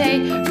turmeric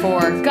latte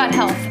for gut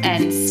health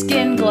and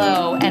skin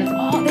glow, and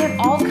they have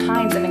all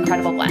kinds of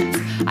incredible blends.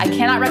 I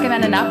cannot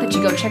recommend enough that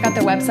you go check out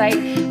their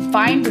website,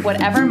 find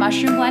whatever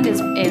mushroom blend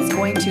is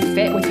going to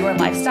fit with your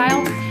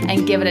lifestyle,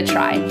 and give it a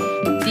try.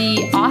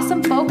 The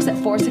awesome folks at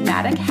Four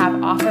Sigmatic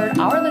have offered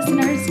our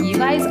listeners, you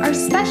guys are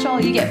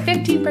special, you get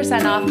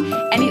 15% off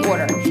any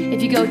order.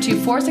 If you go to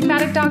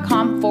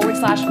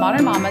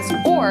foursigmatic.com/modern mamas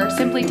or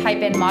simply type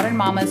in modern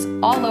mamas,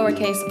 all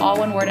lowercase, all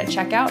one word at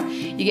checkout,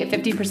 you get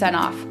 50%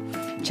 off.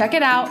 Check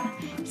it out,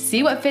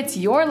 see what fits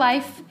your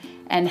life,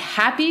 and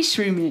happy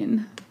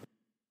shrooming.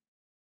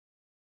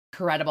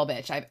 Incredible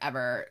bitch I've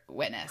ever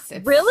witnessed.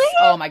 Really?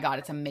 Oh my God,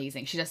 it's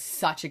amazing. She does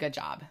such a good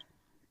job.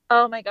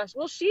 Oh my gosh.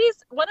 Well,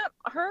 she's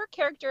her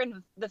character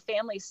in The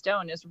Family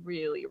Stone is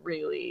really,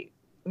 really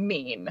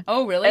mean.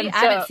 Oh, really? And I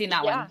haven't seen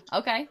that one.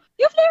 Okay.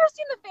 You've never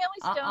seen The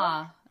Family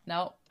Stone?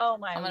 No. Oh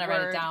my I'm going to word.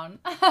 write it down.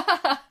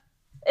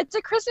 It's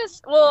a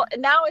Christmas, well,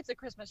 now it's a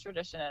Christmas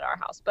tradition at our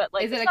house, but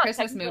like, is it a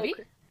Christmas movie?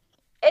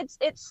 It's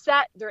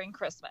set during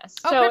Christmas.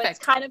 Oh, so perfect. It's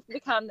kind of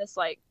become this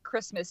like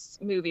Christmas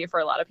movie for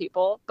a lot of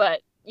people,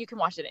 but you can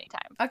watch it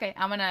anytime. Okay.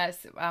 I'm going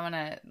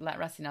to let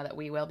Rusty know that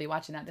we will be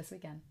watching that this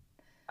weekend.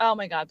 Oh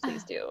my God,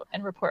 please do.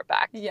 And report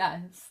back.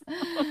 Yes.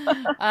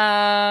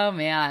 Oh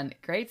man.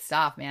 Great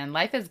stuff, man.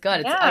 Life is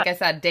good. It's like I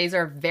said, days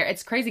are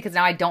it's crazy because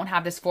now I don't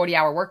have this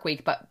 40-hour work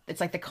week, but it's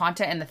like the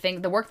content and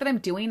the work that I'm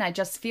doing, I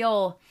just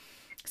feel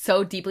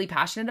so deeply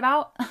passionate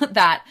about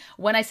that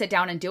when I sit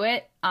down and do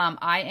it,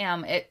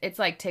 it's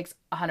like takes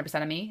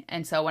 100% of me.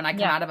 And so when I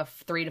come out of a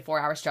 3 to 4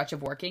 hour stretch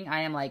of working,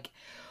 I am like,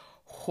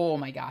 oh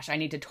my gosh, I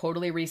need to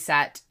totally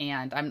reset,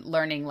 and I'm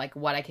learning like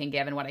what I can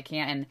give and what I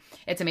can't. And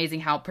it's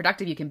amazing how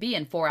productive you can be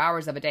in 4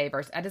 hours of a day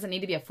versus it doesn't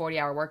need to be a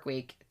 40-hour work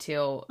week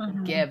to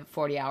give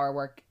 40-hour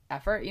work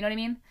effort. You know what I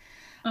mean?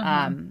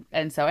 And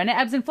it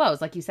ebbs and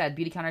flows. Like you said,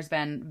 Beauty Counter's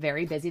been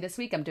very busy this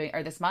week.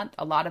 This month,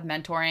 a lot of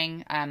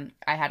mentoring.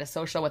 I had a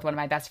social with one of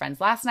my best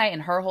friends last night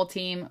and her whole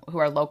team who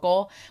are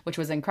local, which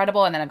was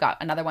incredible. And then I've got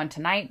another one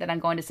tonight that I'm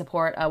going to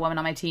support a woman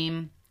on my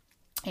team.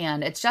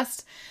 And it's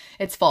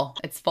full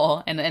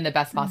in the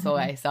best possible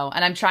way. So,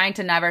 and I'm trying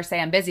to never say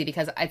I'm busy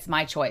because it's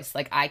my choice.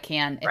 Like I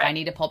can, if I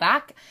need to pull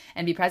back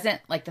and be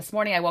present, like this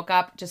morning I woke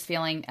up just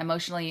feeling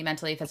emotionally,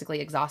 mentally,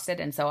 physically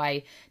exhausted. And so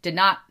I did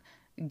not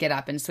get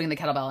up and swing the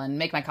kettlebell and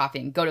make my coffee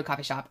and go to a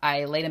coffee shop.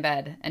 I laid in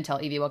bed until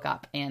Evie woke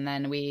up, and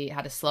then we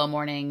had a slow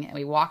morning and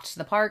we walked to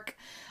the park.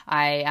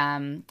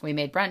 We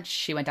made brunch.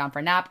 She went down for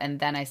a nap, and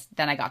then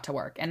I got to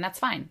work, and that's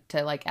fine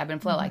to like ebb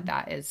and flow like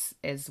that is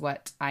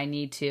what I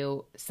need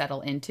to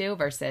settle into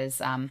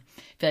versus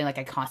feeling like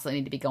I constantly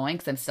need to be going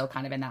because I'm still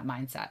kind of in that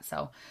mindset.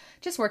 So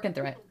just working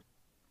through it.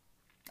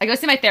 I go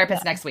see my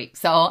therapist next week,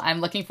 so I'm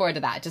looking forward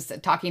to that.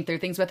 Just talking through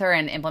things with her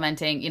and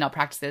implementing,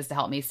 practices to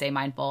help me stay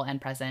mindful and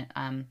present.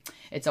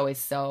 It's always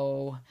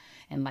so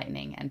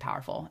enlightening and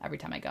powerful every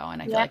time I go,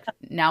 and I feel like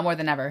now more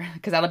than ever,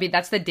 because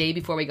that's the day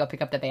before we go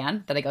pick up the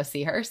van that I go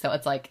see her. So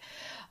it's like,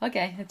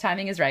 okay, the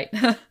timing is right.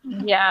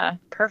 Yeah,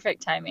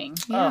 perfect timing.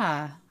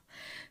 Yeah.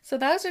 So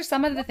those are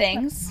some of the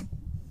things.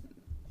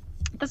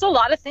 That's a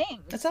lot of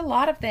things. It's a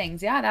lot of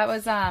things. Yeah, that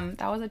was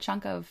a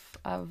chunk of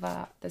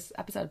this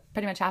episode,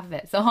 pretty much half of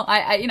it. So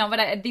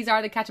these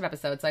are the catch-up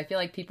episodes. So I feel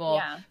like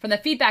people, from the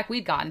feedback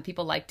we've gotten,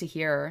 people like to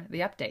hear the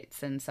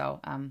updates, and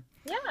so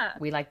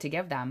we like to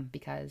give them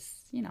because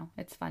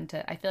it's fun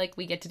I feel like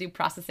we get to do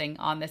processing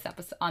on these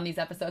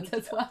episodes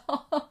as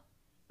well.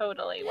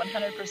 Totally,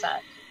 100%.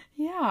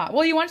 Yeah.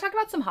 Well, you want to talk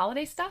about some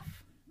holiday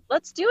stuff?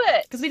 Let's do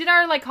it. Because we did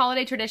our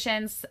holiday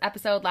traditions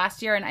episode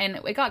last year,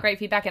 and we got great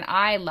feedback, and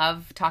I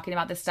love talking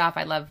about this stuff.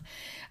 I love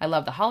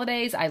the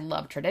holidays. I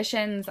love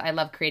traditions. I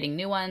love creating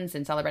new ones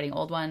and celebrating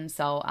old ones.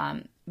 So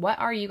what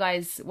are you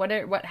guys, what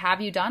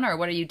have you done, or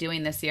what are you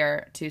doing this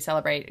year to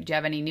celebrate? Do you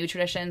have any new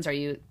traditions? Are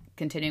you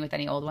continuing with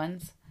any old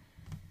ones?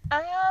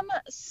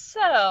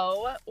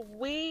 So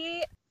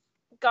we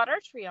got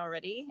our tree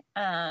already.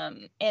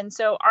 And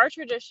so our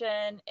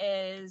tradition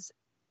is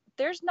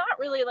there's not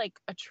really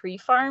a tree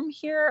farm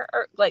here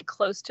or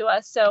close to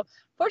us. So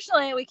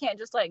fortunately we can't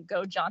just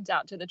go jaunt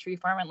out to the tree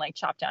farm and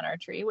chop down our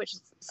tree, which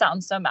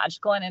sounds so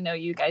magical. And I know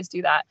you guys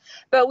do that,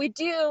 but we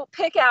do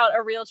pick out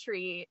a real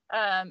tree,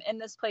 in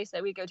this place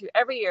that we go to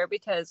every year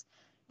because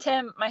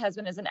Tim, my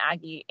husband, is an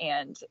Aggie,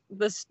 and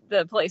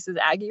the place is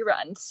Aggie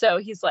run. So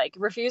he's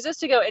refuses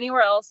to go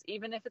anywhere else,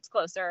 even if it's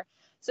closer.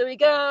 So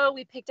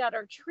we picked out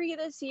our tree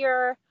this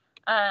year.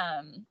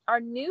 Our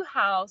new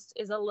house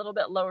is a little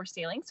bit lower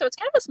ceiling, so it's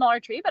kind of a smaller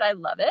tree, but I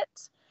love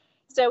it.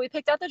 So we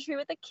picked out the tree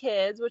with the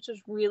kids, which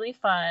was really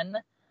fun.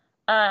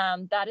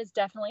 That is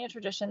definitely a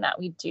tradition that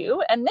we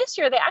do. And this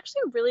year they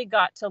actually really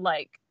got to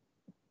like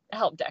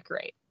help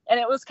decorate. And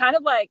it was kind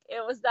of like,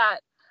 it was that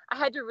I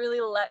had to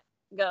really let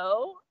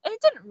go. And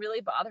it didn't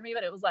really bother me,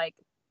 but it was like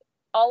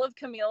all of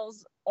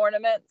Camille's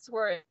ornaments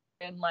were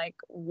in like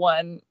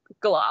one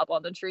glob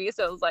on the tree.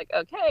 So it was like,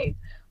 okay,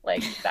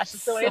 like that's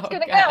just the way it's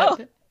going to go.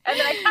 And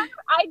then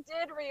I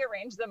did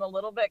rearrange them a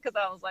little bit because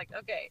I was like,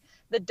 okay,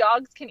 the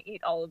dogs can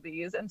eat all of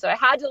these. And so I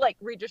had to like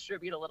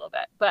redistribute a little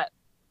bit. But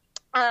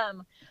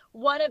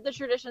one of the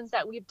traditions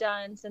that we've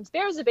done since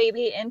Bear's a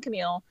baby and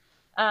Camille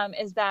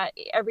is that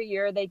every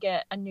year they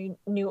get a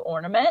new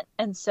ornament.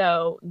 And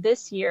so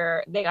this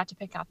year they got to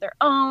pick out their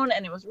own,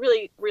 and it was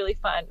really, really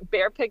fun.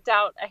 Bear picked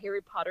out a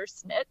Harry Potter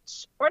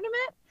snitch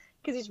ornament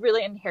because he's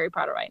really into Harry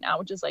Potter right now,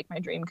 which is like my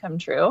dream come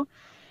true.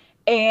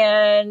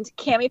 And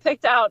Cammie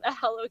picked out a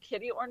Hello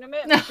Kitty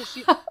ornament because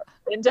she's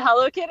into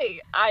Hello Kitty.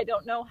 I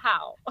don't know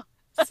how.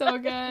 So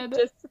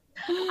good.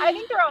 I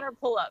think they're on her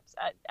pull-ups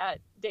at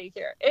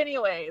daycare.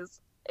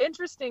 Anyways,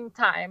 interesting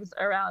times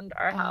around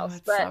our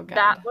house, but so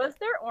that was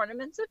their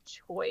ornaments of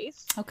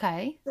choice.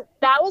 Okay.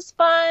 That was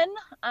fun.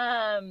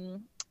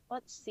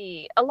 Let's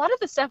see. A lot of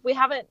the stuff we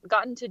haven't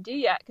gotten to do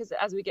yet because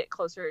as we get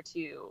closer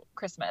to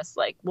Christmas,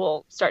 like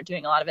we'll start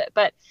doing a lot of it.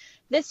 But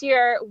this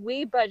year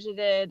we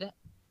budgeted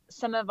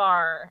some of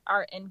our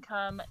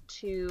income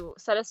to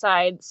set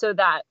aside so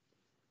that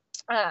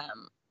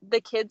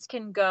the kids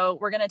can go.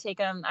 We're going to take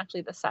them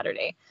actually this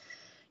Saturday,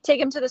 take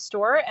them to the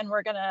store, and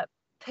we're going to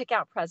pick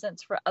out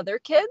presents for other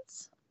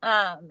kids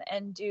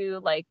and do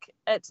like,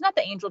 it's not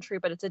the Angel Tree,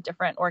 but it's a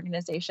different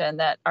organization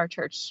that our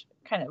church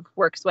kind of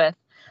works with.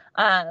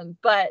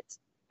 But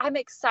I'm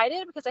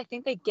excited because I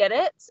think they get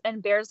it,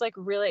 and Bear's like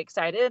really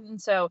excited. And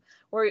so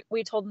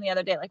we told him the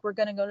other day, like, we're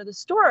going to go to the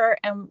store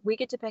and we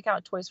get to pick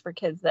out toys for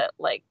kids that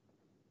like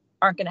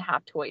aren't going to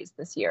have toys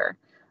this year.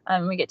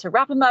 We get to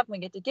wrap them up and we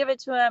get to give it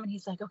to him. And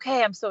he's like,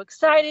 okay, I'm so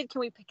excited. Can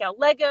we pick out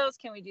Legos?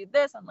 Can we do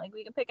this? I'm like,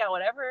 we can pick out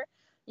whatever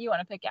you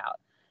want to pick out.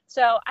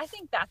 So I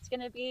think that's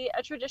going to be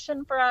a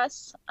tradition for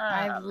us.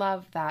 I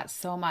love that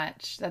so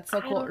much. That's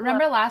so cool.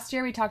 Remember last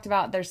year we talked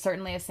about there's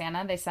certainly a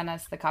Santa. They sent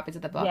us the copies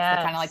of the books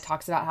that kind of like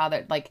talks about how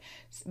they're like,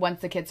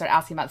 once the kids start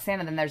asking about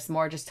Santa, then there's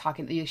more just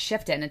talking, you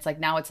shift it. And it's like,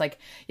 now it's like,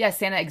 yeah,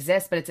 Santa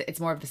exists, but it's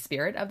more of the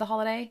spirit of the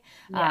holiday.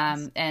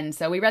 Yes. And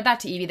so we read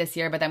that to Evie this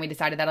year, but then we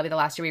decided that'll be the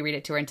last year we read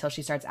it to her until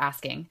she starts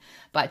asking.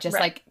 But just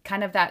like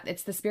kind of that,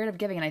 it's the spirit of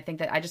giving. And I think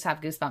that I just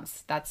have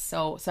goosebumps. That's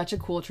such a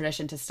cool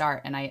tradition to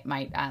start. And I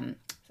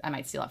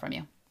might steal it from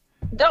you.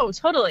 No,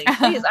 totally.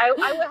 Please. I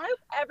hope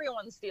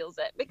everyone steals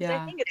it because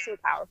I think it's so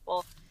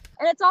powerful.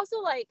 And it's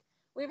also like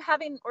we're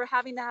having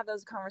to have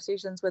those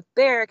conversations with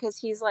Bear because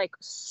he's like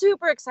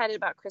super excited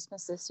about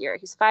Christmas this year.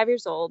 He's 5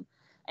 years old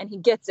and he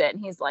gets it.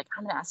 And he's like,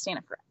 I'm going to ask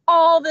Santa for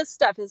all this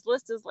stuff. His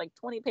list is like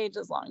 20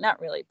 pages long.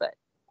 Not really, but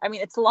I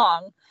mean, it's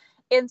long.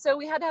 And so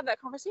we had to have that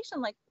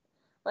conversation. Like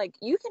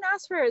you can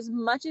ask for as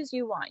much as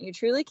you want. You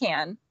truly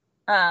can.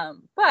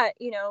 But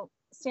you know,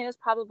 Santa's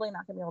probably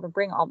not going to be able to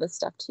bring all this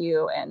stuff to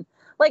you, and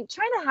like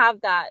trying to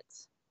have that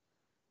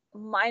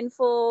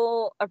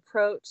mindful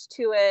approach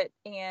to it.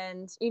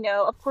 And, you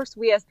know, of course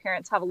we as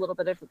parents have a little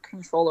bit of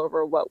control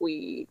over what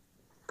we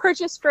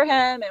purchase for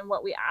him and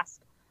what we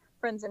ask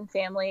friends and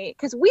family.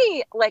 Cause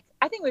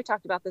I think we've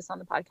talked about this on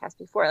the podcast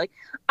before. Like,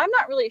 I'm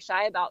not really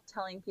shy about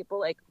telling people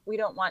like, we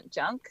don't want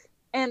junk.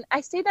 And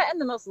I say that in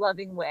the most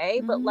loving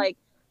way, but like,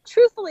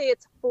 truthfully,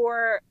 it's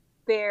for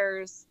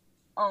Bear's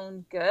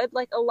own good.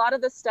 Like a lot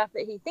of the stuff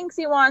that he thinks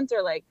he wants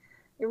are like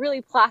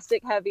really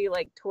plastic heavy,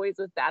 like toys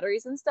with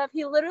batteries and stuff.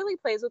 He literally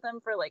plays with them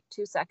for like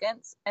 2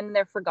 seconds and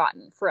they're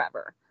forgotten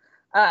forever.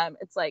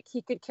 It's like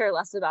he could care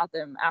less about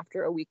them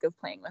after a week of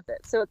playing with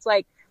it. So it's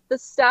like the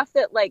stuff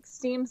that like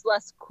seems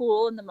less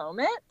cool in the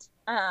moment,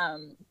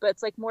 but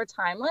it's like more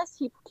timeless.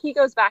 He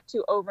goes back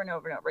to over and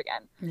over and over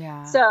again.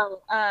 Yeah.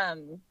 So,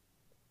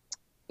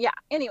 yeah.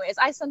 Anyways,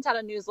 I sent out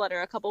a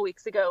newsletter a couple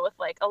weeks ago with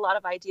like a lot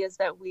of ideas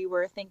that we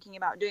were thinking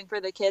about doing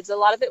for the kids. A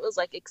lot of it was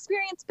like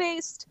experience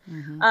based.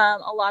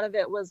 A lot of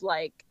it was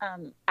like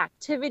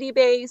activity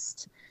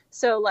based.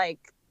 So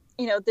like,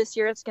 you know, this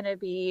year it's going to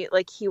be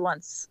like he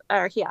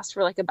asked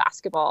for like a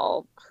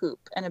basketball hoop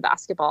and a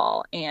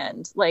basketball,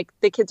 and like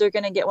the kids are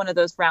going to get one of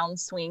those round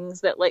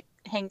swings that like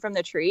hang from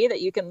the tree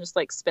that you can just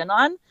like spin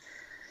on.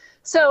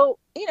 So,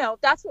 you know,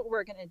 that's what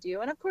we're going to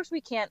do. And of course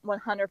we can't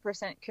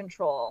 100%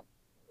 control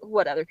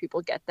what other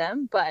people get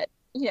them, but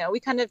you know, we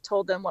kind of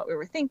told them what we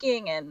were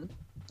thinking, and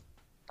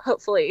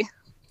hopefully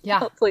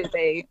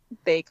they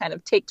kind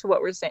of take what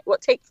we're saying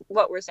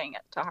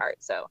to heart.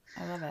 So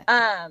I love it.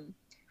 And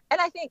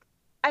I think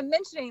I'm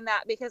mentioning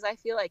that because I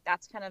feel like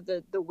that's kind of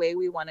the way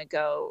we want to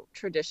go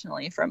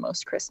traditionally for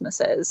most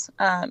Christmases.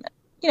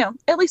 You know,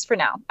 at least for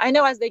now. I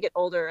know as they get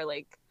older,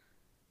 like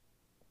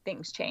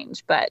things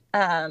change, but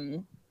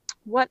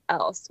what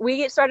else?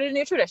 We started a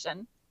new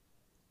tradition.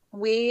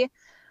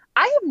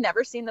 I have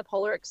never seen the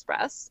Polar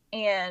Express,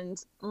 and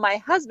my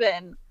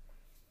husband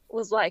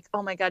was like,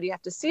 oh my God, you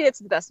have to see it. It's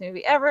the best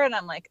movie ever. And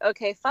I'm like,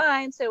 okay,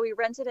 fine. So we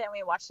rented it and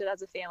we watched it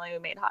as a family. We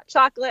made hot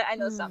chocolate. I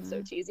know it sounds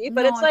so cheesy,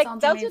 but No, it's it like,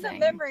 sounds those are the amazing.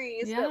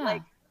 memories Yeah. that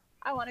like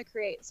I want to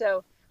create.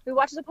 So we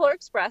watched the Polar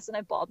Express and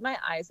I bawled my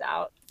eyes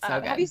out. So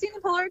good. Have you seen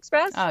the Polar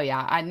Express? Oh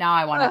yeah. Now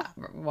I want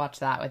to watch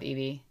that with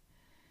Evie.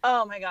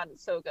 Oh my God,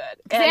 it's so good.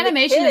 The And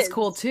animation is kids-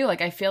 cool too.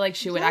 Like I feel like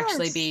she would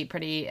actually Yes. be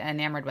pretty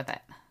enamored with it.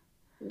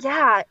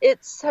 Yeah,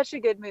 it's such a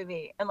good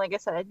movie. And like I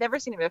said, I'd never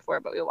seen it before,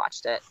 but we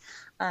watched it.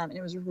 And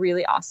it was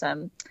really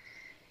awesome.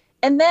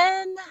 And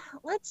then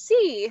let's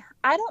see.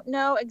 I don't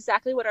know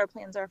exactly what our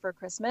plans are for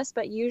Christmas,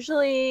 but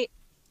usually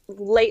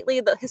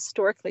lately,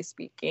 historically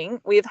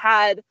speaking, we've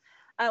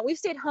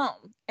stayed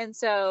home. And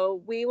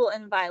so we will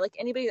invite like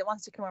anybody that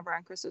wants to come over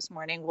on Christmas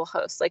morning, we'll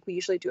host. Like we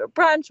usually do a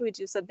brunch. We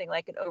do something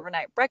like an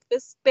overnight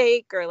breakfast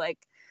bake or like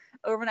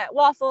overnight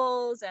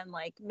waffles and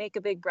like make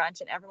a big brunch,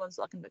 and everyone's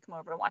welcome to come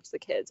over and watch the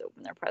kids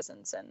open their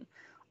presents and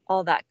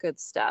all that good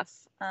stuff.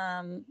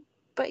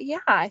 But yeah,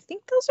 I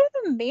think those are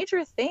the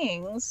major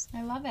things.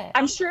 I love it.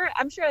 I'm sure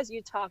as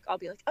you talk, I'll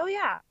be like, oh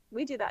yeah,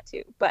 we do that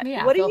too. But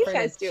Yeah, what are feel you free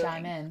guys to doing?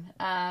 chime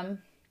in.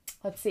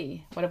 Let's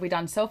see. What have we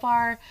done so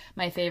far?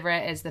 My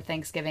favorite is the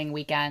Thanksgiving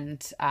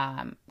weekend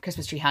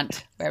Christmas tree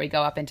hunt, where we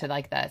go up into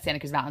like the Santa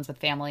Cruz Mountains with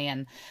family,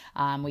 and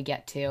we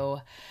get to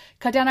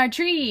cut down our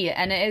tree,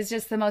 and it is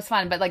just the most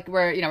fun. But like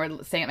we're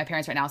staying at my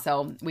parents right now,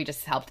 so we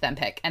just helped them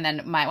pick. And then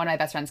one of my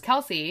best friends,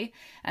 Kelsey,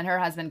 and her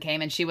husband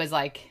came, and she was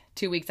like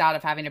 2 weeks out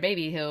of having a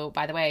baby, who,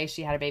 by the way,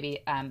 she had a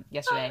baby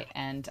yesterday,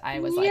 and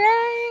I was like,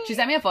 Yay! she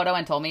sent me a photo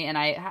and told me, and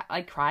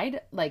I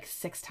cried like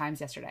 6 times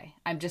yesterday.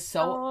 I'm just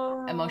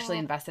so emotionally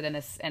invested in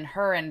this, and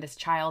her and this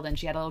child, and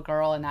she had a little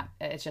girl, and that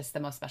it's just the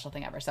most special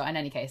thing ever. So in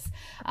any case,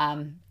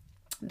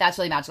 that's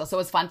really magical. So it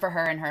was fun for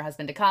her and her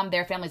husband to come.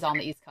 Their family's all on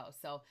the East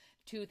Coast, so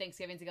 2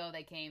 Thanksgivings ago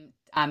they came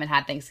and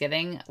had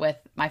Thanksgiving with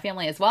my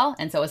family as well,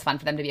 and so it was fun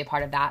for them to be a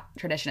part of that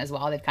tradition as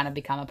well. They've kind of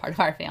become a part of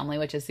our family,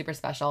 which is super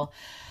special.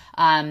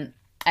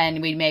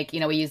 And we make,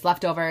 we use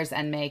leftovers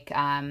and make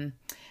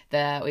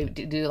we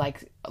do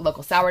like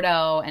local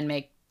sourdough and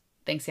make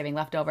Thanksgiving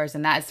leftovers.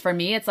 And that is, for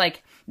me, it's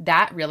like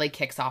that really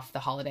kicks off the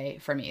holiday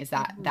for me, is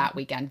that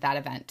weekend, that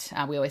event.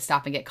 We always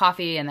stop and get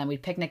coffee, and then we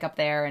picnic up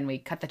there and we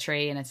cut the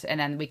tree, and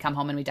then we come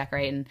home and we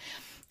decorate. And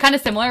kind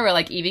of similar, where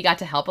like Evie got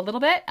to help a little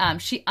bit.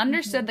 She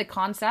understood the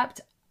concept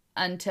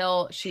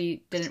until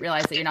she didn't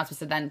realize that you're not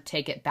supposed to then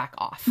take it back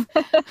off.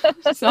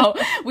 So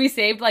we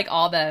saved like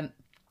all the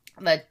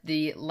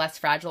less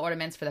fragile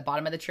ornaments for the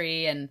bottom of the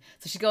tree, and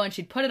so she'd go and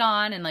she'd put it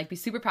on and like be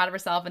super proud of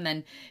herself, and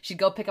then she'd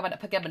go pick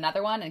up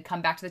another one and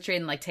come back to the tree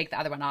and like take the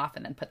other one off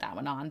and then put that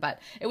one on. But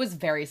it was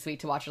very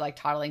sweet to watch her like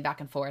toddling back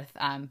and forth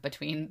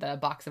between the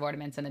box of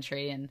ornaments and the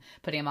tree, and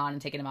putting them on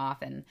and taking them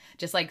off, and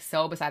just like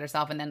so beside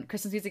herself. And then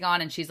Christmas music on,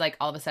 and she's like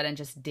all of a sudden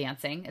just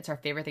dancing. It's her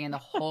favorite thing in the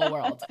whole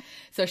world.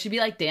 So she'd be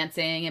like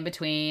dancing in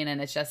between,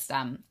 and it's just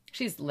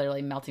she's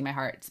literally melting my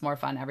heart. It's more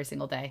fun every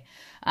single day.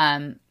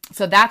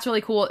 So that's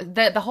really cool.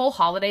 The whole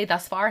holiday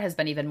thus far has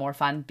been even more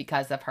fun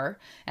because of her.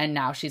 And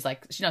now she's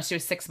like, she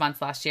was 6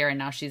 months last year, and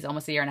now she's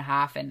almost a year and a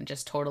half, and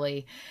just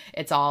totally,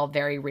 it's all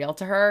very real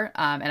to her.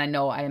 And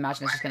I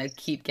imagine it's just going to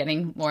keep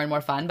getting more and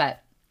more fun,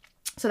 but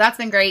so that's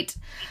been great.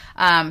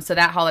 So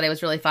that holiday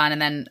was really fun.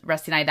 And then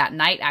Rusty and I, that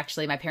night,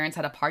 actually, my parents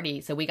had a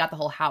party. So we got the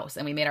whole house,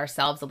 and we made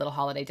ourselves a little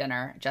holiday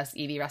dinner, just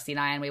Evie, Rusty, and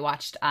I, and we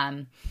watched,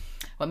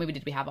 what movie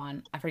did we have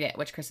on? I forget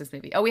which Christmas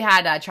movie. Oh, we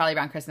had Charlie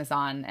Brown Christmas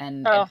on,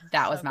 and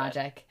that was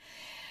magic.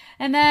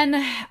 And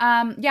then,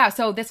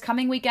 so this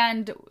coming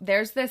weekend,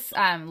 there's this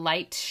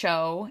light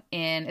show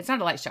it's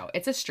not a light show,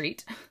 it's a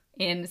street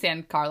in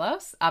San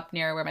Carlos, up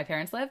near where my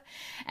parents live.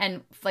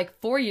 And like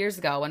 4 years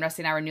ago, when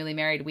Rusty and I were newly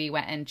married, we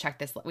went and checked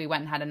this. We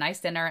went and had a nice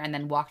dinner, and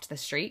then walked the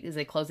street because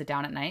they close it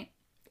down at night.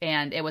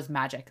 And it was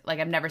magic. Like,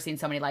 I've never seen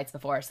so many lights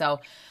before.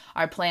 So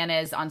our plan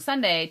is on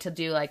Sunday to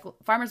do like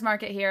farmer's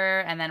market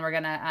here. And then we're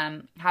going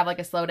to have like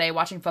a slow day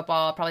watching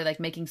football, probably like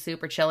making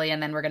soup or chili.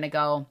 And then we're going to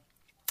go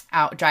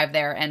out, drive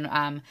there,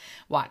 and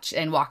watch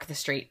and walk the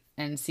street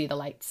and see the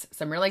lights.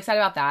 So I'm really excited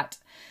about that.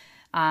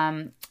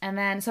 And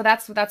then, so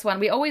that's one.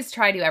 We always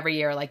try to every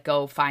year, like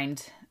go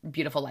find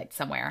beautiful lights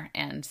somewhere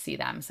and see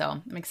them.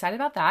 So I'm excited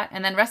about that.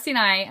 And then Rusty and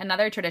I,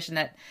 another tradition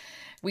that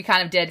we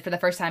kind of did for the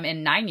first time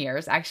in 9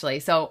 years,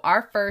 actually. So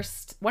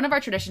one of our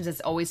traditions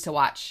is always to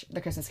watch The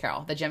Christmas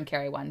Carol, the Jim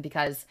Carrey one,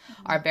 because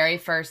our very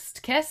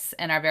first kiss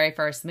and our very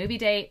first movie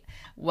date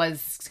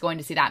was going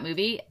to see that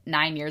movie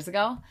 9 years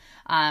ago.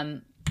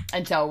 And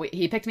so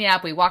he picked me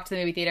up. We walked to the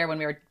movie theater when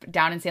we were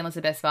down in San Luis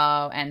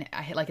Obispo, and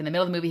like in the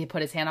middle of the movie, he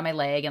put his hand on my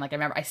leg, and like I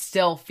remember, I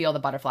still feel the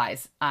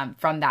butterflies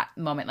from that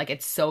moment. Like,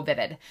 it's so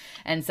vivid.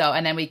 And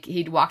then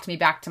he walked me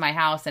back to my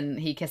house, and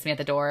he kissed me at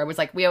the door. It was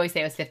like, we always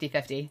say it was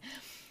 50-50.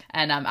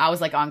 And I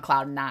was like on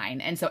cloud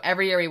 9. And so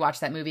every year we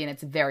watch that movie, and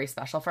it's very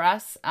special for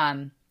us.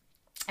 And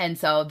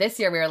so this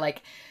year we were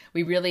like,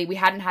 we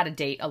hadn't had a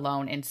date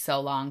alone in so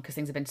long because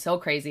things have been so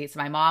crazy. So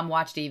my mom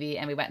watched Evie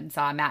and we went and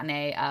saw a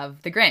matinee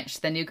of The Grinch,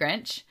 the new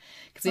Grinch,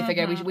 because we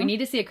figured we need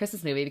to see a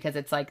Christmas movie because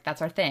it's like,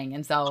 that's our thing.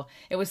 And so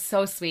it was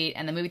so sweet.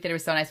 And the movie theater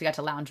was so nice. We got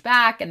to lounge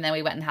back, and then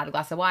we went and had a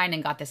glass of wine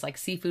and got this like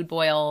seafood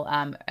boil.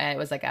 It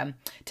was like a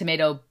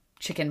tomato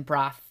chicken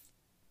broth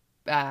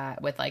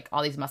with like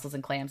all these mussels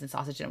and clams and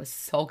sausage, and it was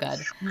so good.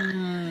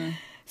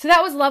 So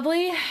that was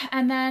lovely.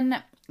 And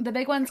then the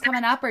big ones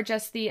coming up are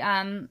just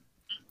the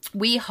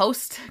we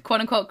host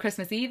quote unquote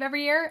Christmas Eve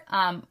every year.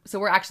 So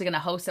we're actually going to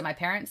host at my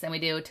parents', and we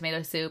do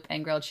tomato soup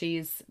and grilled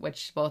cheese,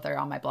 which both are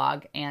on my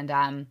blog. And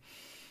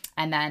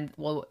then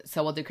we'll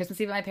do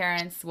Christmas Eve at my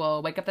parents'.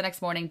 We'll wake up the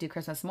next morning, do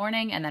Christmas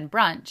morning, and then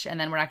brunch. And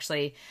then we're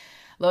actually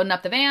loading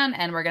up the van,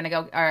 and we're going to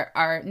go.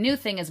 Our new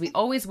thing is we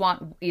always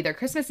want either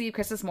Christmas Eve,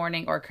 Christmas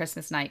morning, or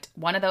Christmas night.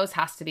 One of those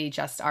has to be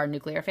just our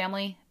nuclear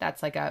family.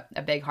 That's like a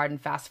big hard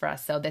and fast for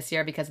us. So this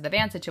year, because of the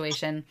van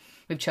situation,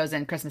 we've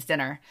chosen Christmas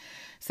dinner.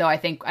 So I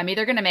think I'm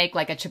either going to make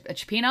like a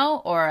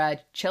cioppino or a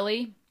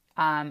chili,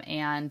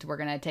 and we're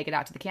going to take it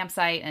out to the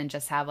campsite and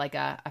just have like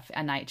a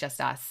night, just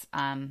us.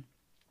 And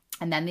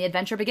then the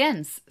adventure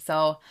begins.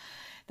 So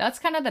that's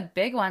kind of the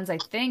big ones, I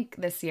think,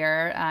 this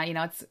year.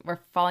 We're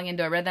falling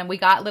into a rhythm. We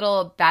got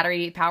little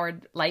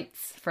battery-powered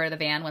lights for the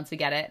van once we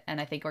get it, and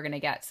I think we're going to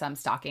get some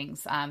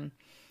stockings.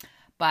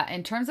 But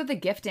in terms of the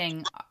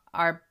gifting,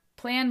 our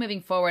plan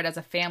moving forward as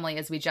a family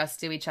is we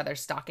just do each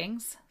other's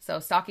stockings. So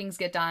stockings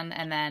get done,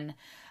 and then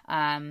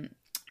an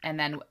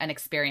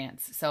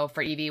experience. So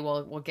for Evie,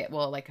 we'll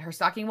like her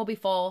stocking will be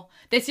full.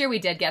 This year we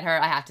did get her,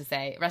 I have to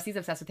say, Rusty's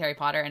obsessed with Harry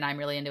Potter, and I'm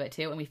really into it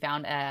too. And we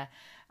found a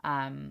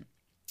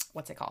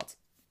what's it called?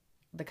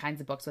 The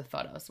kinds of books with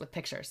photos, with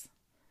pictures.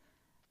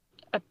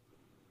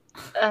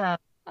 A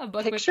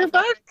book picture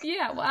book?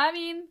 Yeah, well, I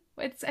mean,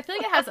 I feel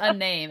like it has a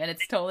name and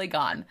it's totally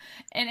gone.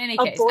 In any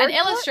case, an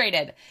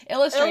illustrated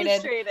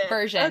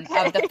version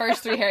of the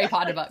first 3 Harry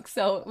Potter books.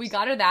 So we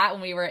got her that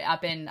when we were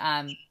up in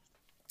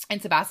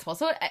Sebastopol.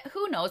 So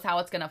who knows how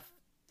it's gonna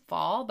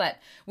fall, but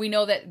we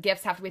know that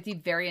gifts have to be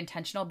very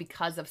intentional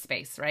because of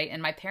space, right?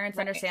 And my parents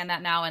understand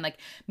that now, and like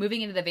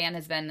moving into the van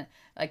has been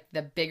like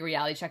the big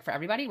reality check for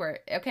everybody, where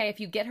okay, if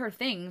you get her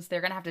things,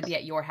 they're gonna have to be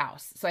at your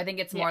house. So I think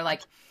it's more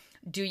like,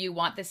 do you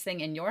want this thing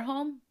in your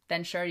home?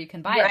 Then sure, you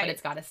can buy it, but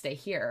it's got to stay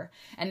here.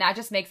 And that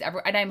just makes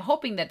and I'm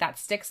hoping that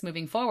sticks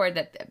moving forward,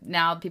 that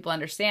now people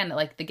understand that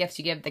like the gifts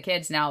you give the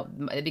kids now,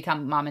 it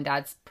become mom and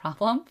dad's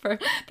problem.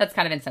 That's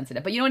kind of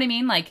insensitive, but you know what I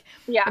mean? Like,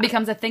 it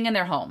becomes a thing in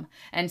their home.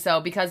 And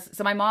so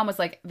my mom was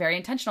like very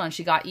intentional, and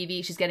she's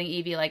getting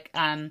Evie like,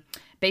 wool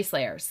base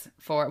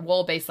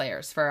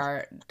layers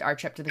for our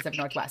trip to the Pacific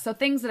Northwest. So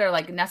things that are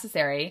like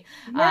necessary.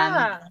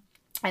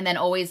 And then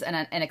always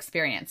an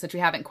experience, which we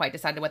haven't quite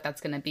decided what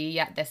that's going to be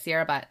yet this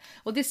year, but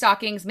we'll do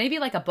stockings, maybe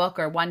like a book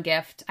or one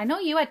gift. I know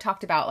you had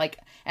talked about like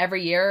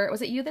every year,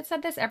 was it you that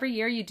said this? Every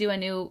year you do a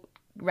new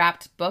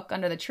wrapped book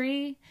under the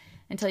tree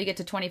until you get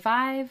to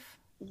 25?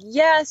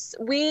 Yes,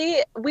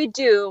 we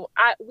do.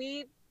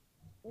 We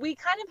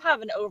kind of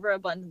have an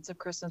overabundance of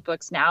Christmas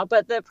books now,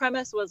 but the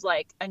premise was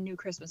like a new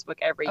Christmas book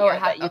every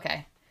year.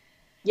 Okay.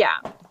 Yeah.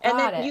 And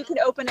then you can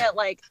open it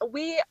like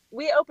we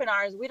open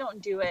ours. We don't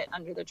do it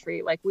under the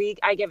tree. Like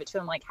I give it to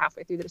him like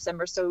halfway through the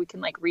December so we can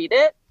like read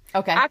it.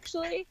 Okay.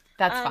 Actually.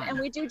 That's fine. And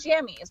we do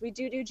jammies. We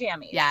do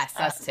jammies. Yes,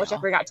 us too. Which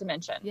I forgot to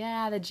mention.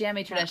 Yeah, the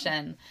jammy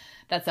tradition.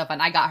 That's so fun.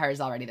 I got hers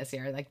already this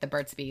year, like the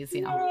Burt's Bees,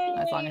 as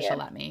long as she'll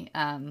let me.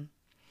 I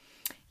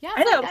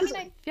know.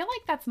 I feel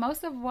like that's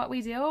most of what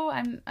we do.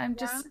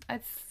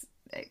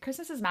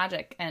 Christmas is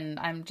magic, and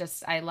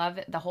I love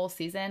it, the whole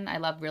season. I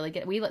love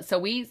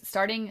we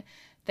starting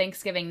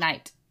Thanksgiving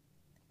night,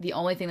 the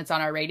only thing that's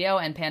on our radio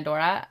and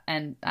Pandora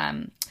and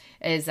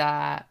is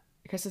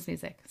Christmas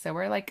music. So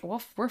we're like,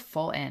 we're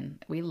full in.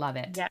 We love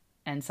it. Yeah.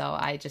 And so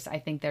I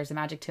think there's a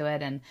magic to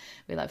it, and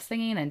we love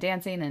singing and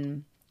dancing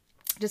and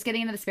just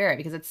getting into the spirit,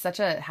 because it's such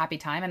a happy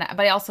time.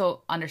 But I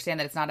also understand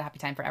that it's not a happy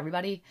time for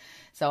everybody.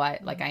 So I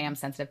am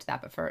sensitive to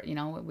that, but for,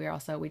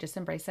 we just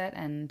embrace it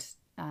and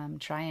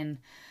try and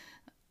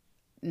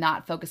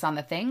not focus on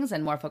the things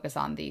and more focus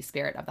on the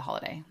spirit of the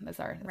holiday. That's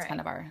kind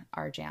of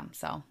our jam.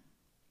 So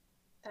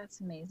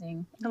that's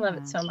amazing. I love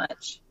it so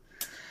much.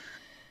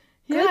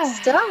 Good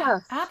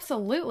stuff.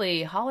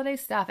 Absolutely. Holiday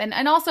stuff.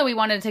 And also we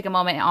wanted to take a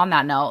moment on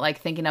that note,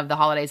 like thinking of the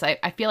holidays.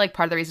 I feel like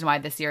part of the reason why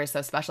this year is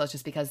so special is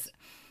just because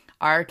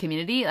our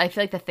community, I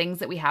feel like the things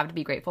that we have to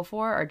be grateful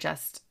for are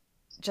just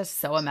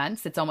so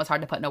immense. It's almost hard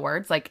to put into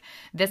words. Like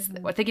this,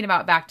 thinking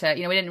about back to,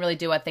 we didn't really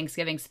do a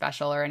Thanksgiving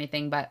special or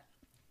anything, but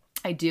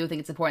I do think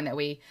it's important that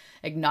we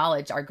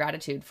acknowledge our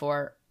gratitude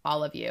for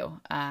all of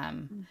you,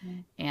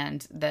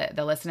 and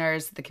the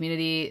listeners, the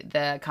community,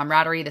 the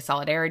camaraderie, the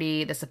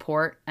solidarity, the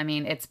support. I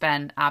mean, it's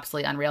been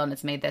absolutely unreal, and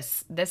it's made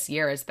this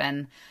year has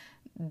been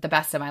the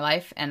best of my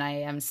life, and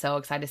I am so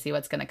excited to see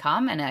what's going to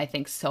come. And I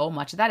think so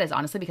much of that is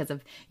honestly because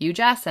of you,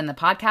 Jess, and the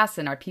podcast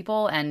and our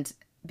people, and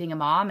being a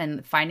mom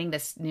and finding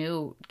this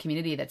new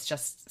community that's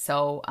just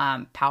so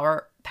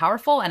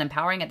powerful and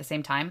empowering at the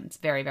same time. It's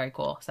very, very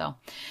cool. So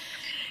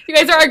You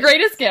guys are our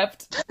greatest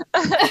gift.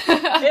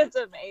 It's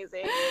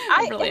amazing.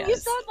 Really and you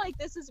is. said like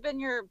this has been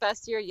your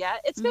best year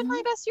yet. It's been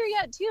my best year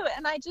yet too.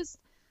 And I just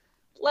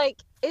like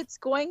it's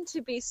going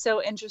to be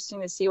so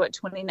interesting to see what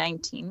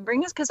 2019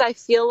 brings, because I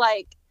feel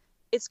like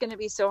it's going to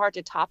be so hard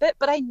to top it,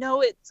 but I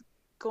know it's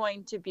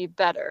going to be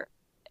better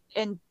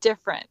and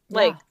different.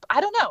 Like,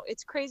 I don't know.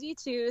 It's crazy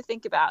to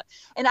think about.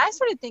 And I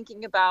started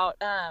thinking about,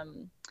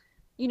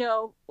 you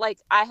know, like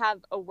I have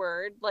a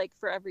word like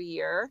for every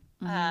year.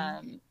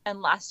 And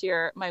last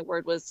year my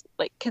word was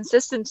like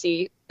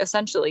consistency,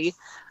 essentially.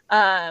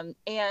 And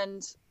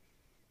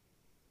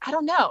I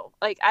don't know,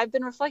 like I've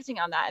been reflecting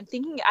on that and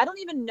thinking, I don't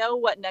even know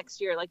what next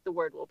year, like the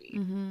word will be.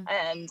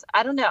 And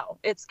I don't know,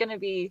 it's going to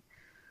be,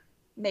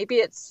 maybe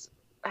it's,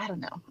 I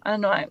don't know.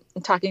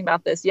 I'm talking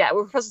about this. Yeah,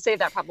 we're supposed to save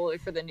that probably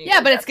for the new year.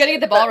 Yeah, but it's good to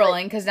get the ball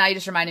rolling, because now you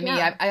just reminded me.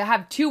 I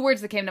have 2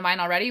 words that came to mind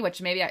already,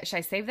 which maybe should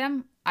I save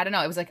them? I don't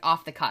know. It was like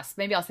off the cusp.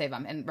 Maybe I'll save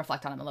them and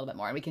reflect on them a little bit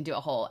more. And we can do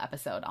a whole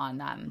episode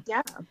on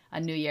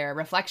a new year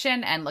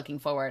reflection and looking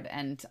forward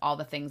and all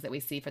the things that we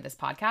see for this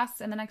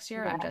podcast in the next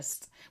year.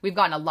 We've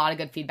gotten a lot of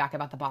good feedback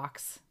about the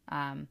box.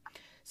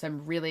 So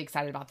I'm really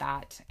excited about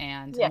that,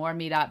 and more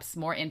meetups,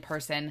 more in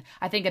person.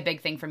 I think a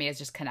big thing for me is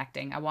just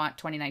connecting. I want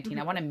 2019.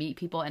 I want to meet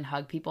people and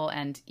hug people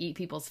and eat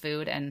people's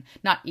food, and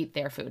not eat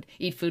their food,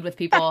 eat food with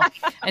people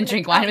and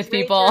drink wine with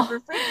people.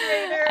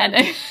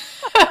 And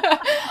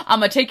I'm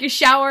going to take your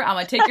shower. I'm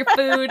going to take your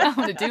food. I'm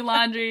going to do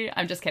laundry.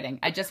 I'm just kidding.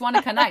 I just want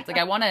to connect. Like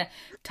I want to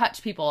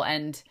touch people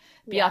and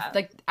be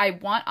like, I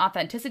want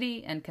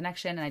authenticity and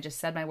connection. And I just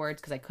said my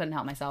words because I couldn't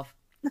help myself.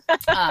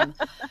 And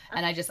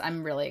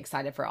I'm really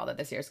excited for all that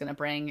this year is going to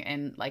bring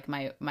in like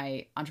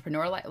my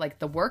entrepreneur life, like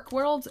the work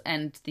world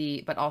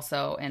but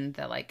also in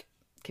the like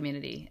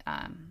community,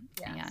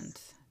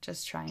 and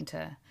just trying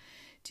to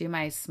do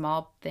my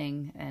small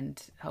thing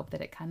and hope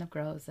that it kind of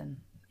grows. And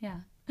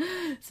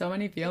so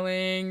many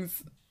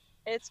feelings.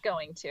 It's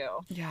going to.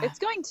 Yeah. It's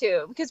going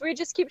to, because we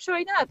just keep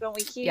showing up and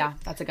we keep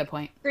that's a good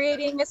point.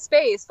 Creating a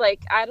space.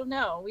 Like, I don't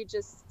know.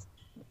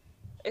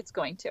 It's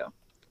going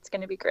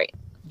to be great.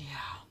 Yeah.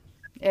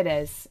 It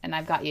is, and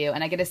I've got you,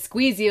 and I get to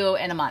squeeze you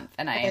in a month,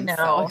 and I am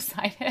so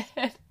excited.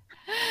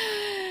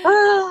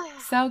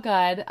 So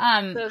good.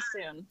 So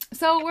soon.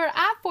 So we're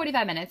at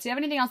 45 minutes. Do you have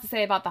anything else to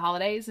say about the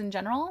holidays in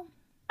general?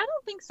 I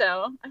don't think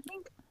so. I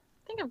think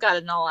I've got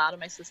it all out of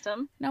my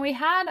system. No, we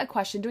had a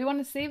question. Do we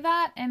want to save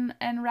that and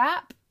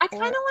wrap? I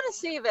kind of want to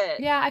save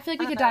it. Yeah, I feel like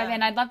we could dive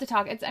in. I'd love to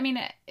talk.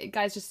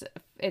 Guys,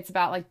 it's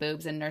about like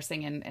boobs and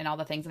nursing and all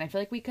the things. And I feel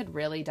like we could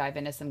really dive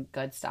into some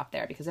good stuff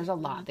there, because there's a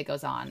lot that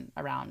goes on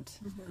around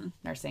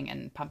nursing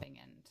and pumping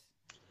and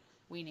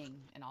weaning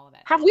and all of it.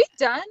 We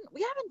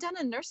haven't done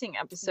a nursing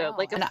episode,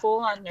 like a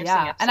full on nursing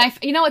episode. And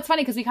it's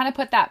funny because we kind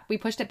of we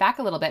pushed it back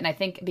a little bit. And I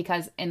think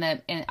because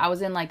I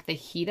was in like the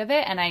heat of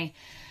it, and I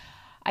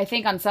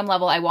think on some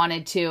level I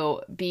wanted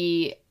to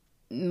be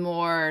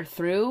more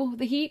through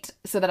the heat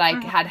so that I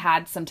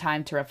had some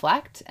time to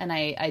reflect. And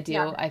I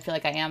feel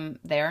like I am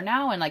there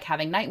now, and like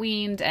having night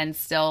weaned, and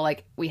still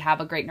like we have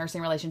a great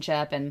nursing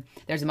relationship, and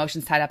there's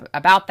emotions tied up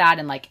about that.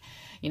 And like,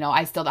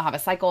 I still don't have a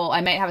cycle.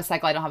 I might have a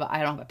cycle. I don't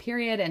have a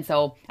period. And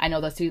so I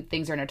know those two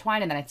things are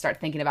intertwined, and then I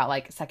start thinking about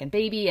like second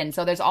baby. And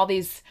so there's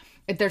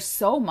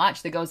so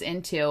much that goes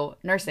into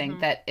nursing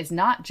that is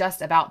not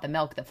just about the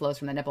milk that flows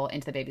from the nipple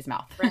into the baby's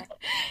mouth. Right.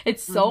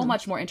 It's so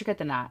much more intricate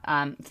than that.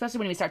 Especially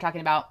when we start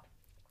talking about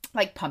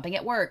like pumping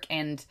at work,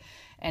 and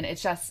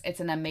it's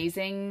an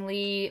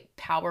amazingly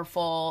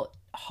powerful,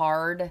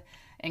 hard,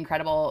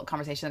 incredible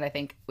conversation that I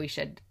think we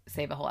should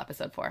save a whole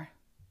episode for.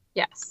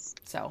 Yes.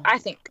 So I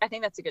think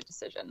that's a good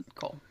decision.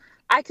 Cool.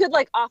 I could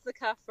like off the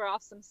cuff throw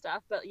off some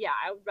stuff, but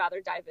I would rather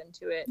dive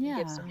into it and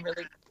give some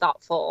really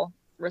thoughtful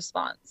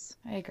response.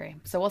 I agree.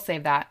 So we'll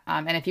save that.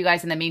 And if you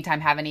guys in the meantime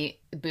have any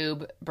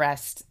boob,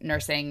 breast,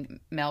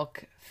 nursing,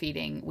 milk,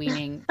 feeding,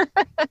 weaning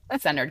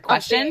centered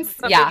questions,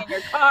 in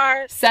your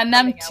car, send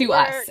them to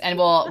us, and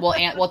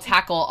we'll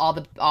tackle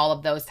all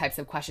of those types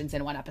of questions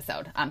in one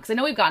episode. Because I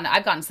know I've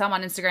gotten some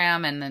on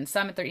Instagram and then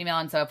some through email,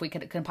 and so if we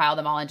could compile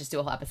them all and just do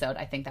a whole episode,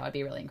 I think that would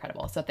be really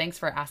incredible. So thanks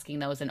for asking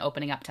those and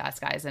opening up to us,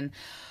 guys, and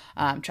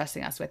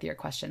trusting us with your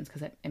questions,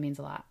 because it means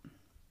a lot.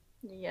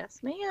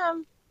 Yes,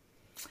 ma'am.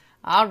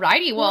 All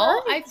righty.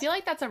 Well, I feel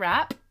like that's a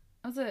wrap.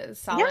 That was a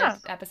solid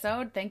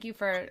episode. Thank you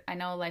I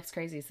know life's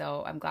crazy,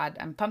 so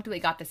I'm pumped we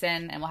got this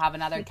in, and we'll have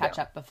another catch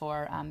up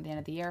before the end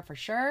of the year for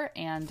sure.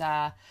 And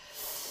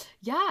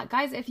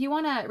guys, if you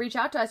want to reach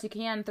out to us, you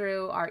can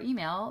through our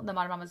email, the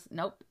Modern Mamas.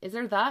 Nope. Is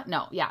there the?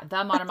 No. Yeah.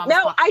 The Modern Mamas.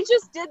 No, I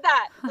just did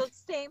that. The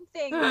same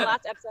thing. The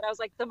last episode, I was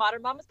like, the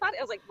Modern Mamas podcast.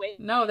 I was like, wait.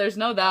 No, there's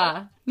no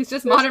the. It's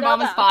just Modern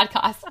Mamas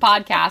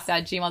podcast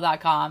at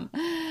gmail.com.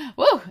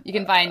 Woo. You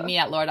can find me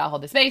at Laura.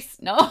 Hold the space.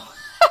 No.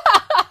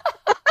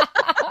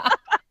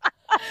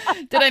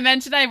 Did I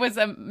mention I was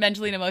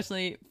mentally and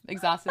emotionally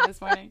exhausted this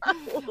morning?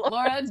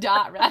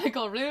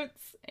 Laura.radicalroots,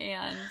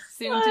 and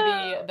soon to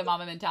be the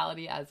Mama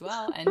Mentality as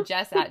well. And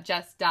Jess at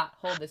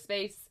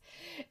Jess.holdthespace.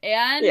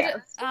 And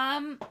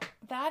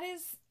that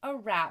is a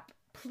wrap.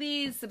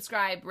 Please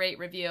subscribe, rate,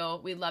 review.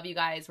 We love you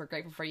guys. We're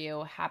grateful for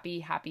you. Happy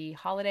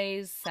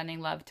holidays. Sending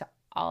love to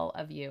all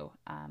of you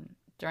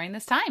during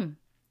this time.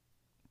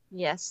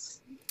 Yes.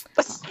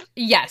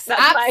 Yes,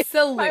 That's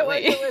absolutely. my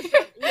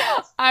wisdom.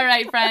 Yes. All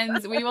right,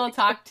 friends. We will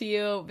talk to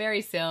you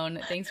very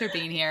soon. Thanks for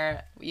being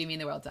here. You mean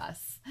the world to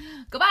us.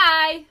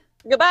 Goodbye.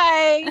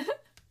 Goodbye.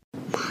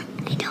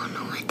 I don't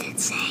know what to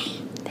say.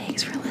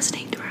 Thanks for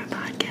listening to our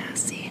podcast.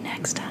 See you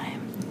next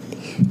time.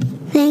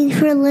 Thanks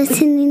for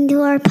listening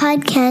to our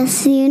podcast.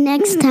 See you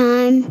next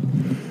time.